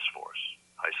do this for us?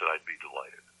 I said I'd be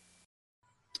delighted.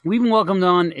 We even welcomed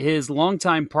on his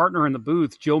longtime partner in the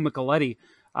booth, Joe Micheletti,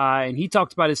 and he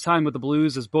talked about his time with the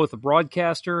Blues as both a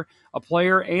broadcaster, a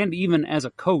player, and even as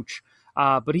a coach.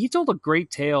 But he told a great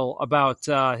tale about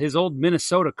his old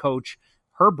Minnesota coach,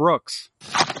 Herb Brooks.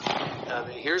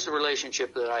 Here's the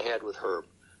relationship that I had with Herb.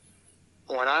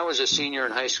 When I was a senior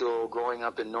in high school growing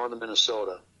up in northern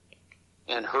Minnesota,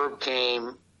 and Herb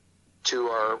came to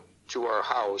our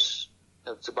house,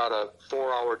 it's about a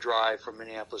 4-hour drive from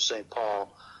Minneapolis, St.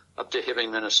 Paul, up to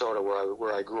Hibbing, Minnesota,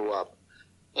 where I grew up.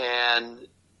 And,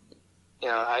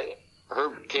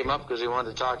 Herb came up because he wanted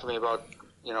to talk to me about,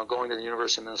 going to the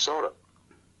University of Minnesota.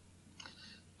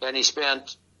 And he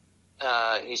spent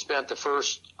the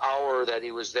first hour that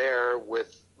he was there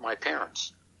with my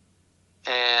parents.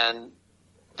 And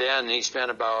then he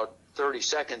spent about 30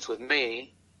 seconds with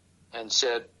me and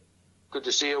said, good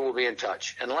to see you, we'll be in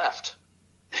touch, and left.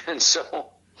 And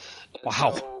so,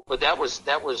 wow. But that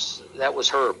was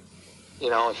Herb. You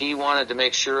know, he wanted to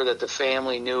make sure that the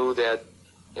family knew that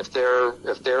if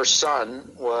their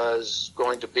son was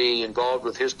going to be involved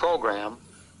with his program,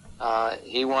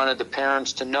 he wanted the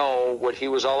parents to know what he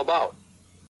was all about.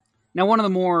 Now, one of the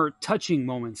more touching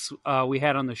moments we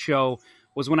had on the show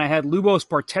was when I had Lubos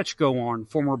Bartechko on,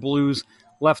 former Blues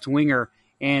left winger,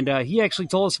 and he actually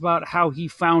told us about how he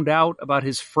found out about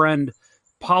his friend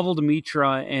Pavel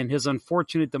Dimitra and his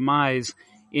unfortunate demise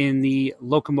in the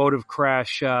locomotive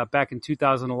crash back in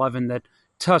 2011 that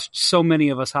touched so many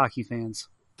of us hockey fans.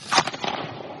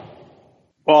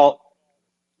 Well,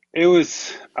 it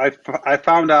was I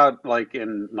found out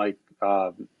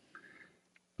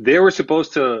they were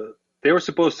supposed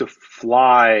to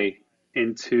fly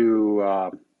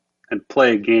into and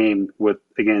play a game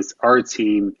against our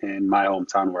team in my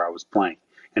hometown where I was playing,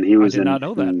 and he was not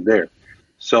know that. there.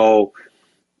 So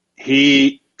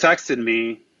he texted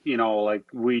me, you know, like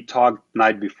we talked the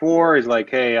night before. He's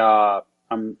like, "Hey,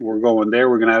 we're going there.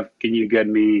 Can you get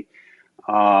me,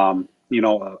 you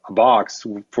know, a box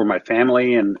for my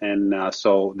family?" And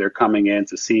so they're coming in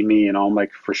to see me, and I'm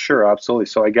like, "For sure, absolutely."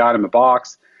 So I got him a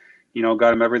box, you know,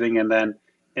 got him everything, and then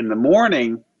in the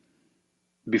morning,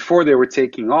 before they were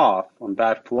taking off on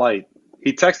that flight,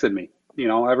 he texted me, you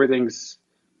know, everything's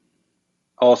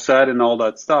all set and all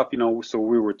that stuff, you know. So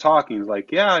we were talking. He's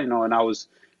like, "Yeah, you know," and I was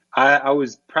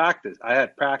practice. I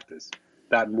had practice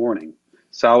that morning.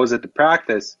 So I was at the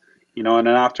practice, you know, and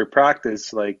then after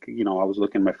practice, like, you know, I was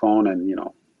looking at my phone and, you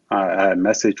know, I had a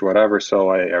message, whatever. So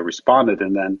I responded,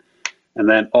 and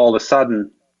then all of a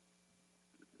sudden,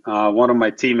 one of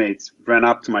my teammates ran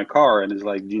up to my car and is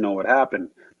like, "Do you know what happened?"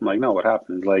 I'm like, "No, what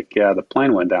happened?" He's like, "Yeah, the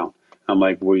plane went down." I'm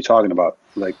like, "What are you talking about?"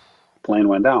 Like, plane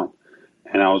went down.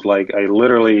 And I was like, I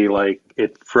literally, like,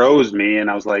 it froze me, and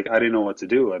I was like, I didn't know what to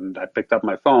do. And I picked up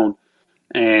my phone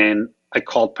and I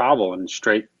called Pavel, and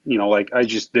straight, you know, like, I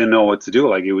just didn't know what to do.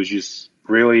 Like, it was just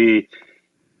really,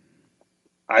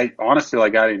 I honestly,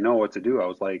 like, I didn't know what to do. I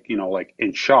was like, you know, like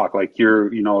in shock. Like, you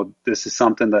know, this is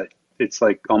something that it's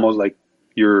like almost like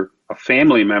you're a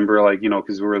family member, like, you know,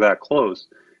 because we were that close.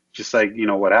 Just like, you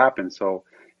know, what happened. So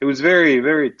it was very,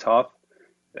 very tough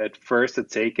at first to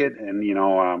take it, and, you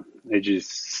know, I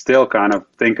just still kind of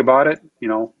think about it, you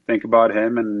know, think about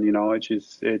him, and, you know,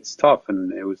 it's tough,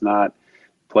 and it was not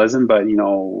pleasant, but, you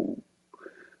know,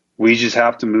 we just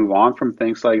have to move on from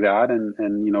things like that,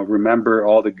 and you know, remember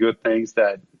all the good things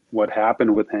that what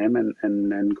happened with him,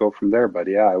 and go from there. But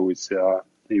yeah, it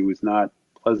was not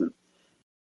pleasant.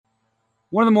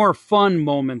 One of the more fun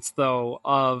moments, though,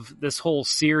 of this whole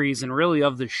series and really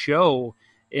of the show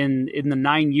in the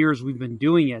 9 years we've been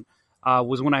doing it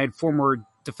was when I had former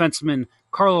defenseman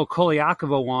Carlo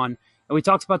Colaiacovo on, and we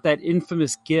talked about that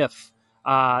infamous GIF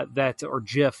or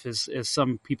GIF, as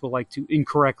some people like to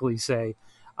incorrectly say,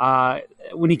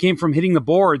 when he came from hitting the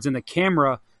boards and the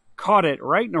camera caught it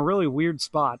right in a really weird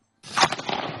spot.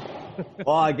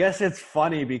 Well, I guess it's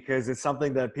funny because it's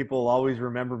something that people always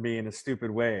remember me in a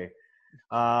stupid way.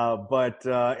 But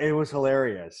it was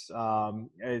hilarious.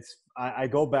 I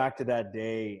go back to that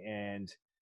day, and,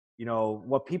 you know,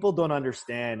 what people don't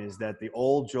understand is that the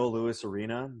old Joe Louis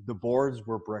Arena, the boards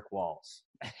were brick walls,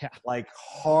 like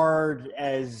hard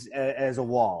as a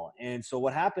wall. And so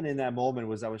what happened in that moment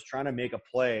was I was trying to make a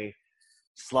play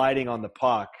sliding on the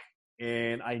puck,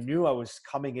 and I knew I was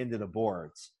coming into the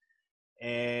boards.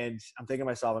 And I'm thinking to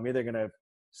myself, I'm either going to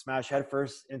smash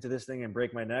headfirst into this thing and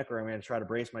break my neck, or I'm going to try to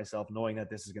brace myself knowing that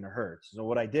this is going to hurt. So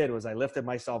what I did was I lifted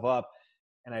myself up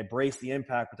and I braced the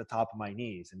impact with the top of my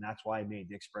knees. And that's why I made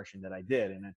the expression that I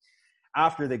did. And then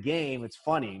after the game, it's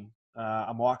funny.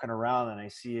 I'm walking around and I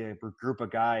see a group of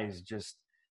guys just,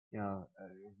 you know,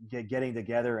 getting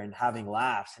together and having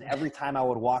laughs. And every time I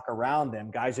would walk around them,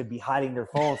 guys would be hiding their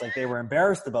phones like they were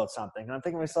embarrassed about something. And I'm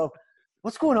thinking to myself,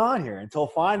 what's going on here? Until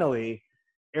finally,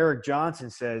 Eric Johnson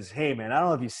says, "Hey, man, I don't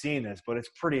know if you've seen this, but it's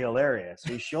pretty hilarious."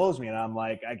 So he shows me, and I'm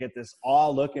like, I get this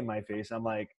all look in my face. I'm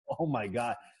like, oh, my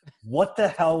God, what the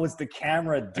hell was the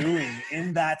camera doing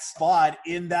in that spot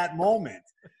in that moment?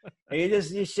 And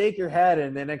you shake your head,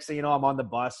 and the next thing you know, I'm on the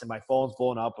bus, and my phone's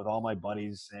blowing up with all my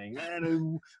buddies saying,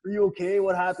 "Man, are you okay?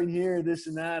 What happened here? This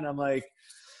and that." And I'm like,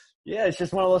 yeah, it's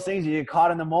just one of those things you get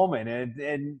caught in the moment,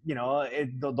 and you know,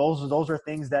 those are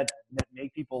things that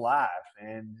make people laugh.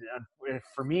 And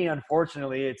for me,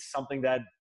 unfortunately, it's something that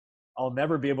I'll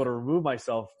never be able to remove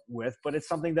myself with, but it's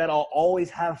something that I'll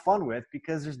always have fun with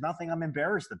because there's nothing I'm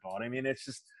embarrassed about. I mean, it's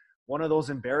just one of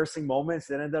those embarrassing moments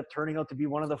that end up turning out to be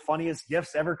one of the funniest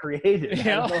gifts ever created. Yeah.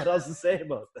 I don't know what else to say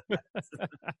about that.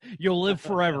 You'll live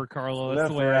forever, Carlo. That's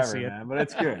the way I see it. Man. But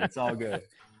it's good. It's all good.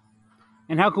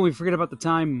 And how can we forget about the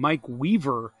time Mike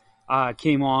Weaver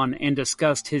came on and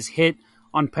discussed his hit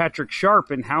on Patrick Sharp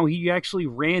and how he actually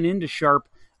ran into Sharp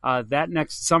that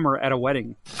next summer at a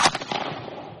wedding.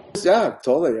 Yeah,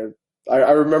 totally.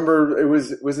 I remember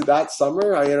was it that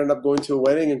summer I ended up going to a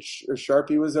wedding and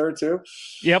Sharpie was there too.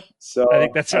 Yep. So I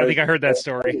think I heard that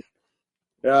story.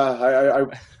 Yeah,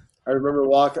 I remember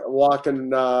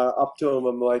walking up to him.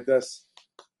 I'm like this.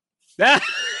 So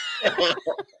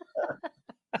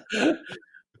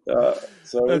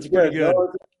that's it's pretty good.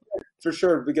 No, for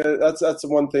sure, because that's the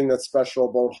one thing that's special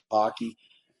about hockey.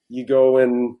 You go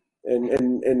in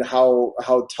and how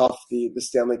tough the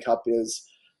Stanley Cup is.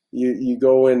 You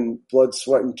go in blood,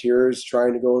 sweat, and tears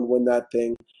trying to go and win that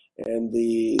thing, and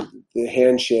the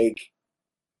handshake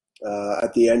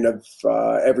at the end of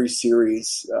every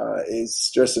series is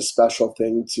just a special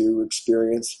thing to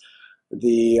experience.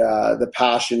 The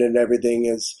passion and everything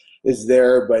is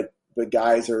there, but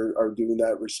guys are doing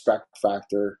that respect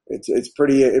factor. It's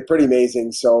pretty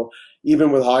amazing. So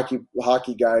even with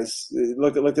hockey guys,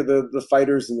 look at the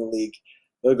fighters in the league.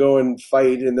 They'll go and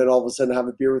fight, and then all of a sudden have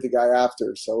a beer with the guy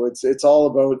after. So it's all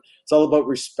about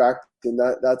respect, and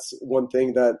that's one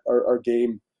thing that our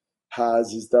game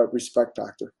has is that respect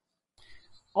factor.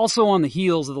 Also on the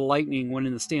heels of the Lightning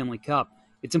winning the Stanley Cup,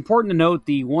 it's important to note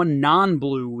the one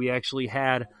non-blue we actually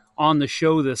had on the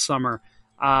show this summer.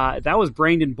 That was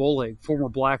Brandon Bollig, former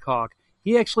Blackhawk.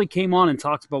 He actually came on and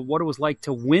talked about what it was like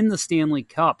to win the Stanley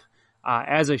Cup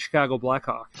as a Chicago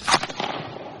Blackhawk.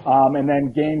 And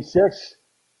then Game 6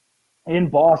 in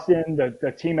Boston,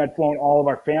 the team had flown all of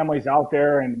our families out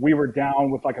there, and we were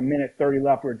down with like a minute 30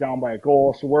 left. We were down by a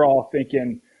goal, so we're all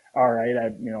thinking, all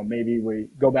right, maybe we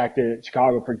go back to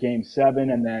Chicago for Game 7,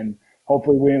 and then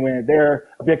hopefully we win it there.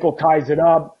 Bickle ties it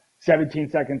up. 17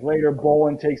 seconds later,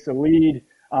 Bolin takes the lead,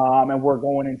 and we're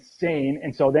going insane.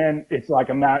 And so then it's like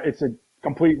it's a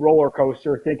complete roller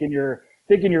coaster, thinking you're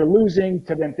losing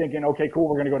to then thinking, okay, cool,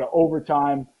 we're going to go to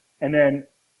overtime, and then,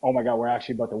 oh my God, we're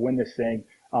actually about to win this thing.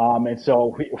 And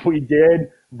so we did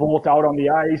bolt out on the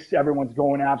ice. Everyone's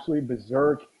going absolutely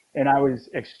berserk. And I was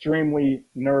extremely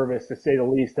nervous, to say the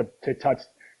least, to touch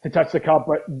the cup,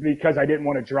 but because I didn't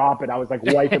want to drop it, I was like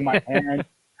wiping my hands.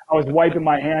 I was wiping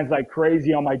my hands like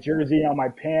crazy on my jersey, on my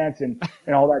pants, and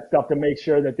all that stuff to make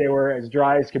sure that they were as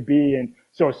dry as could be. And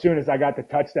so as soon as I got to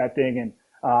touch that thing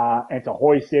and to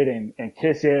hoist it and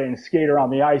kiss it and skate around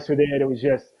the ice with it, it was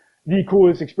just the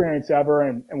coolest experience ever,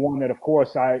 and one that, of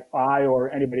course, I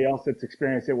or anybody else that's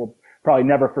experienced it will probably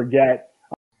never forget.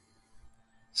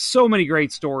 So many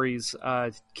great stories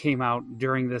came out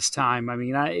during this time. I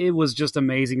mean, it was just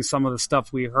amazing, some of the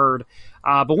stuff we heard.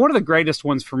 But one of the greatest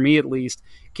ones, for me at least,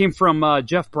 came from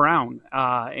Jeff Brown.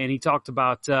 And he talked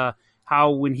about how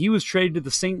when he was traded to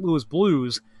the St. Louis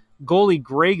Blues, goalie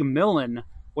Greg Millen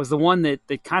was the one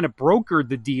that kind of brokered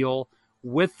the deal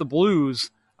with the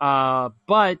Blues.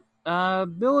 But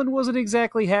Millen wasn't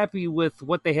exactly happy with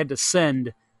what they had to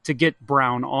send to get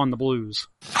Brown on the Blues.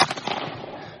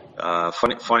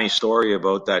 Funny story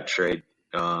about that trade.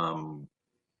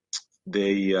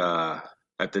 They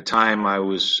at the time I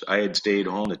had stayed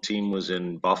home. The team was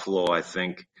in Buffalo, I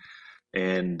think,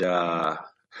 and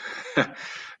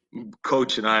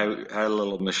Coach and I had a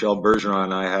little. Michel Bergeron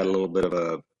and I had a little bit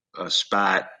of a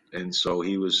spat, and so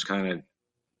he was kind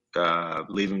of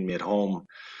leaving me at home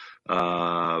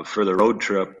for the road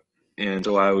trip, and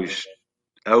so I was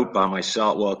out by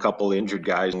myself. Well, a couple of injured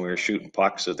guys, and we were shooting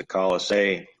pucks at the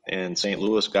Colisée. And St.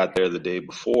 Louis got there the day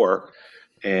before,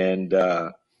 and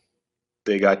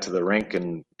they got to the rink,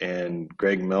 and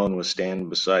Greg Millen was standing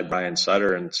beside Brian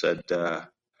Sutter and said,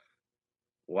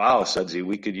 "Wow, Sudsy,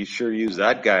 we could sure use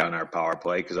that guy on our power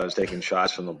play," because I was taking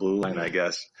shots from the blue line, I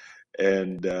guess.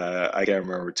 And I can't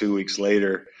remember. 2 weeks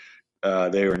later,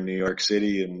 they were in New York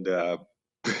City, and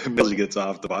Mills gets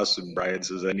off the bus, and Brian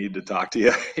says, "I need to talk to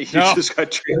you. You just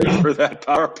got traded for that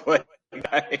power play."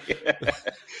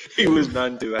 He was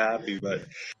none too happy, but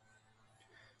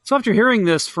so after hearing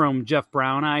this from Jeff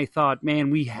Brown, I thought, man,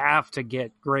 we have to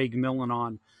get Greg Millen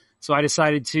on. So I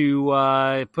decided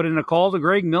to put in a call to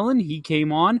Greg Millen. He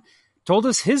came on, told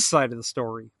us his side of the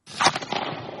story.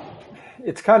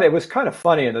 It was kind of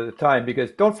funny at the time,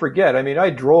 because don't forget, I mean, I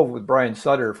drove with Brian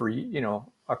Sutter for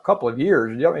a couple of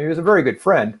years. He was a very good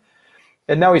friend.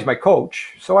 And now he's my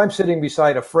coach. So I'm sitting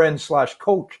beside a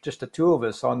friend/coach, just the two of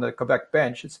us on the Quebec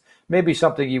bench. It's maybe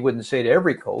something you wouldn't say to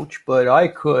every coach, but I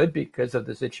could because of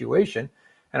the situation.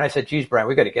 And I said, "Geez, Brian,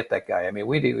 we got to get that guy. I mean,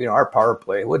 we do, our power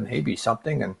play. Wouldn't he be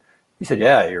something?" And he said,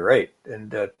 "Yeah, you're right."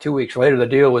 And 2 weeks later, the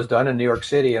deal was done in New York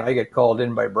City, and I get called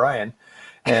in by Brian.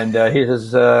 And he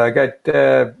says, "I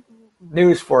got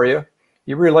news for you.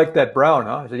 You really like that Brown,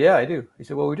 huh?" I said, "Yeah, I do." He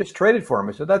said, "Well, we just traded for him."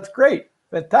 I said, "That's great.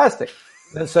 fantastic.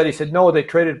 And then he said, no, they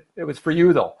traded, it was for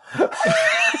you though.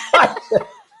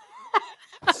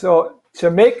 So to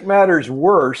make matters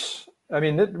worse, I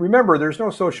mean, remember, there's no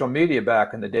social media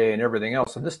back in the day and everything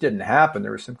else, and this didn't happen.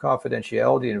 There was some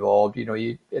confidentiality involved. You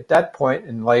know, at that point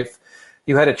in life,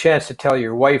 you had a chance to tell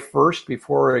your wife first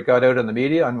before it got out in the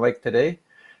media, unlike today.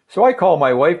 So I call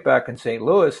my wife back in St.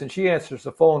 Louis, and she answers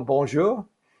the phone, bonjour,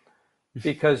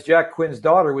 because Jack Quinn's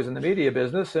daughter was in the media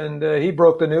business, and he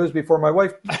broke the news before my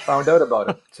wife found out about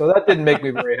it. So that didn't make me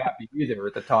very happy either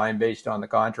at the time, based on the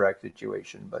contract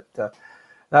situation. But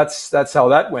that's how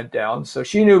that went down. So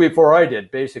she knew before I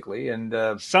did, basically. And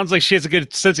sounds like she has a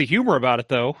good sense of humor about it,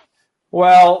 though.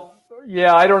 Well,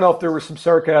 yeah, I don't know if there was some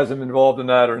sarcasm involved in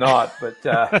that or not, but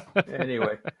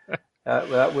anyway,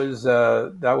 that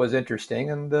was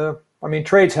interesting. And I mean,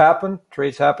 trades happen,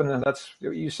 and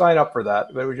you sign up for that.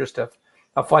 But it was just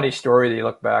a funny story that you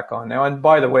look back on now. And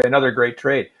by the way, another great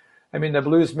trade. I mean, the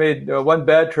Blues made one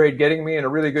bad trade getting me and a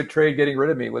really good trade getting rid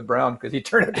of me with Brown, because he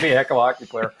turned out to be a heck of a hockey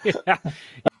player. Yeah.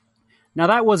 Now,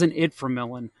 that wasn't it for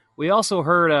Millen. We also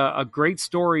heard a great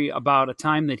story about a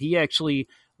time that he actually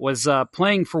was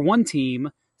playing for one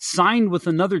team, signed with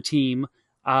another team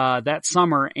that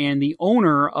summer, and the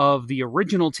owner of the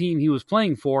original team he was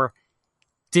playing for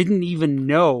didn't even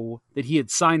know that he had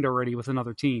signed already with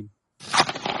another team.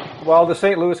 Well, the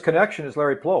St. Louis connection is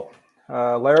Larry Plow.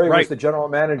 Larry Right. was the general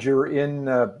manager in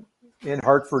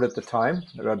Hartford at the time,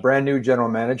 a brand new general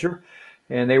manager,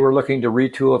 and they were looking to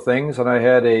retool things. And I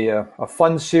had a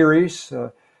fun series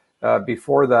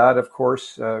before that, of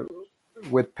course,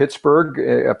 with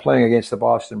Pittsburgh, playing against the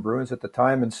Boston Bruins at the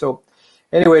time. And so,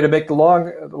 anyway, to make the long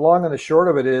and the short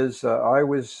of it is,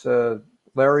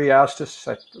 Larry asked us,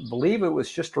 I believe it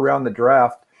was just around the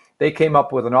draft, they came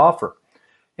up with an offer.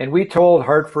 And we told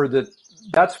Hartford that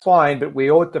that's fine, but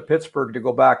we owe it to Pittsburgh to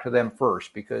go back to them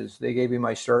first, because they gave me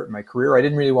my start in my career. I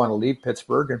didn't really want to leave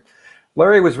Pittsburgh. And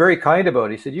Larry was very kind about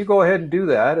it. He said, you go ahead and do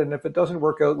that, and if it doesn't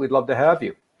work out, we'd love to have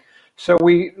you. So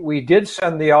we did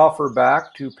send the offer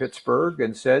back to Pittsburgh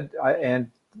and said,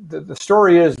 the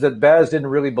story is that Baz didn't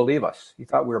really believe us. He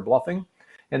thought we were bluffing.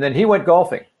 And then he went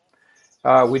golfing.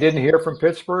 We didn't hear from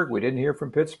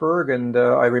Pittsburgh. And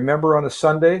I remember on a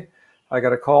Sunday, I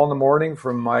got a call in the morning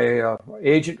from my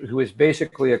agent, who was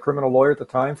basically a criminal lawyer at the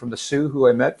time, from the Sioux, who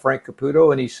I met, Frank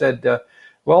Caputo, and he said,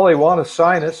 well, they want to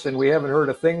sign us, and we haven't heard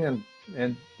a thing,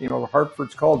 and you know,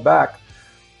 Hartford's called back.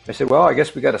 I said, well, I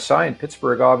guess we got to sign.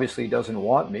 Pittsburgh obviously doesn't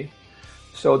want me.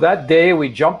 So that day, we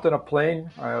jumped in a plane,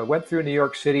 went through New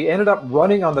York City, ended up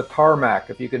running on the tarmac,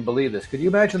 if you can believe this. Could you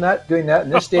imagine that, doing that in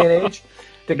this day and age?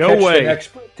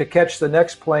 To catch the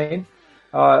next plane.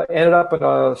 Ended up in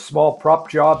a small prop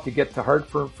job to get to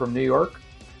Hartford from New York.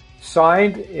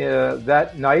 Signed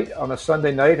that night, on a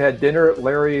Sunday night, had dinner at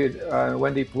Larry and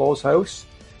Wendy Plow's house.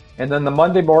 And then the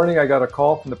Monday morning, I got a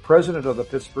call from the president of the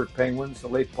Pittsburgh Penguins, the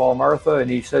late Paul Martha, and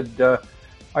he said,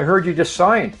 I heard you just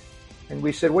signed. And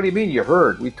we said, what do you mean you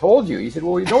heard? We told you. He said,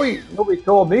 well, nobody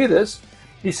told me this.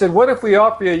 He said, what if we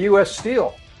offer you a U.S.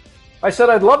 Steel? I said,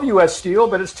 I'd love U.S. Steel,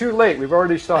 but it's too late. We've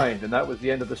already signed. And that was the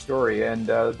end of the story. And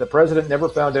the president never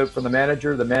found out from the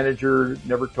manager. The manager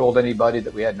never told anybody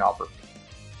that we had an offer.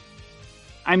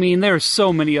 I mean, there's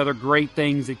so many other great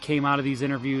things that came out of these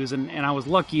interviews, and I was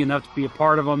lucky enough to be a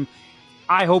part of them.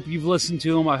 I hope you've listened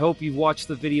to them. I hope you've watched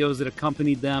the videos that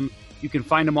accompanied them. You can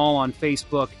find them all on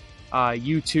Facebook,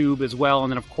 YouTube as well,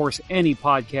 and then, of course, any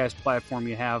podcast platform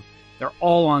you have. They're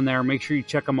all on there. Make sure you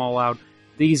check them all out.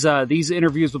 These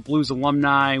interviews with Blues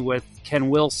alumni, with Ken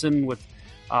Wilson, with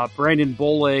Brandon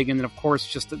Bolig, and then, of course,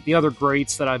 just the other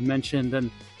greats that I've mentioned,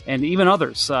 and even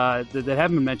others that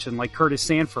haven't been mentioned, like Curtis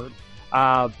Sanford.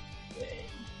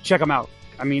 Check them out.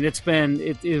 I mean,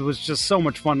 it was just so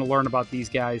much fun to learn about these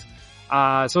guys.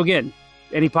 So again,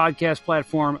 any podcast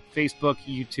platform, Facebook,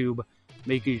 YouTube,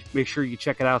 make sure you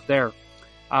check it out there.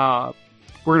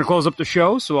 We're going to close up the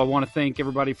show, so I want to thank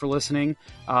everybody for listening.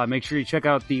 Make sure you check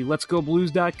out the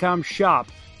letsgoblues.com shop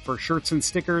for shirts and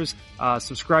stickers.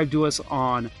 Subscribe to us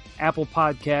on Apple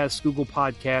Podcasts, Google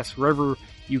Podcasts, wherever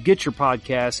you get your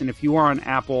podcasts. And if you are on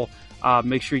Apple,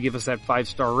 make sure you give us that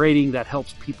 5-star rating. That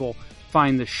helps people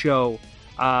find the show.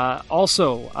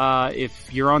 Also,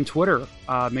 if you're on Twitter,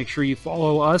 make sure you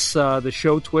follow us. The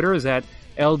show Twitter is at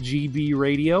LGB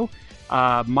Radio.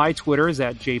 My Twitter is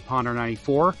at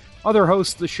JPonder94. Other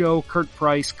hosts of the show, Kurt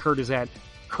Price. Kurt is at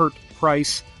Kurt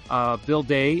Price. Bill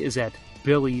Day is at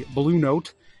Billy Blue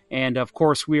Note. And, of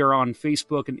course, we are on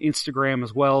Facebook and Instagram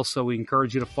as well, so we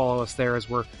encourage you to follow us there as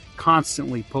we're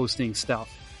constantly posting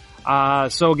stuff.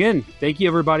 So, again, thank you,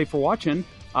 everybody, for watching.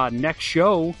 Next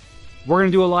show, we're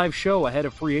going to do a live show ahead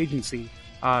of free agency.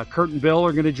 Kurt and Bill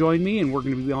are going to join me, and we're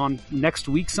going to be on next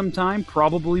week sometime,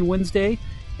 probably Wednesday,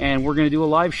 and we're going to do a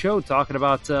live show talking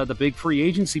about the big free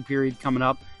agency period coming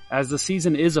up as the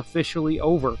season is officially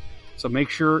over. So make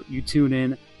sure you tune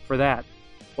in for that.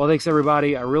 Well, thanks,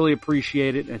 everybody. I really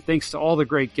appreciate it, and thanks to all the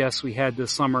great guests we had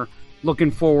this summer.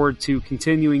 Looking forward to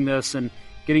continuing this and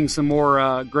getting some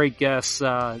more great guests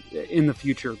in the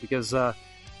future, because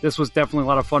this was definitely a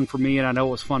lot of fun for me, and I know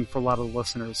it was fun for a lot of the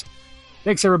listeners.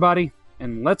 Thanks, everybody,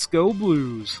 and let's go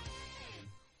Blues.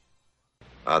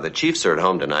 The Chiefs are at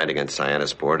home tonight against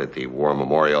Cyanosport at the War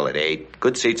Memorial at 8.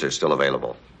 Good seats are still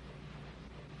available.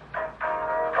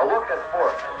 A look at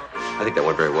fourth. I think that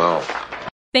went very well.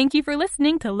 Thank you for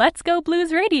listening to Let's Go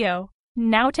Blues Radio.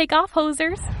 Now take off,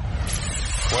 hosers.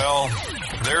 Well,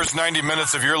 there's 90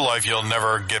 minutes of your life you'll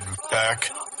never get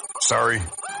back. Sorry.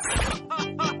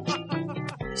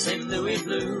 St. Louis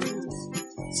Blues,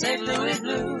 St. Louis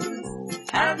Blues.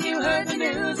 Have you heard the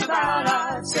news about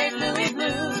our St. Louis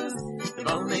Blues? They've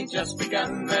only just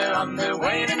begun, they're on their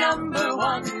way to number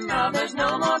one. Now there's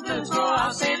no more blues for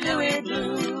our St. Louis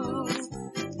Blues.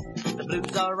 The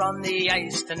Blues are on the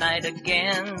ice tonight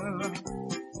again.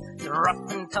 They're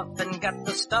rough and tough and got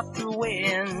the stuff to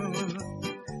win.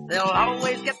 They'll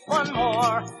always get one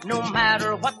more, no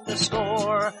matter what the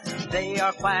score. They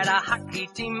are quite a hockey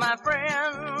team, my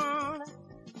friend.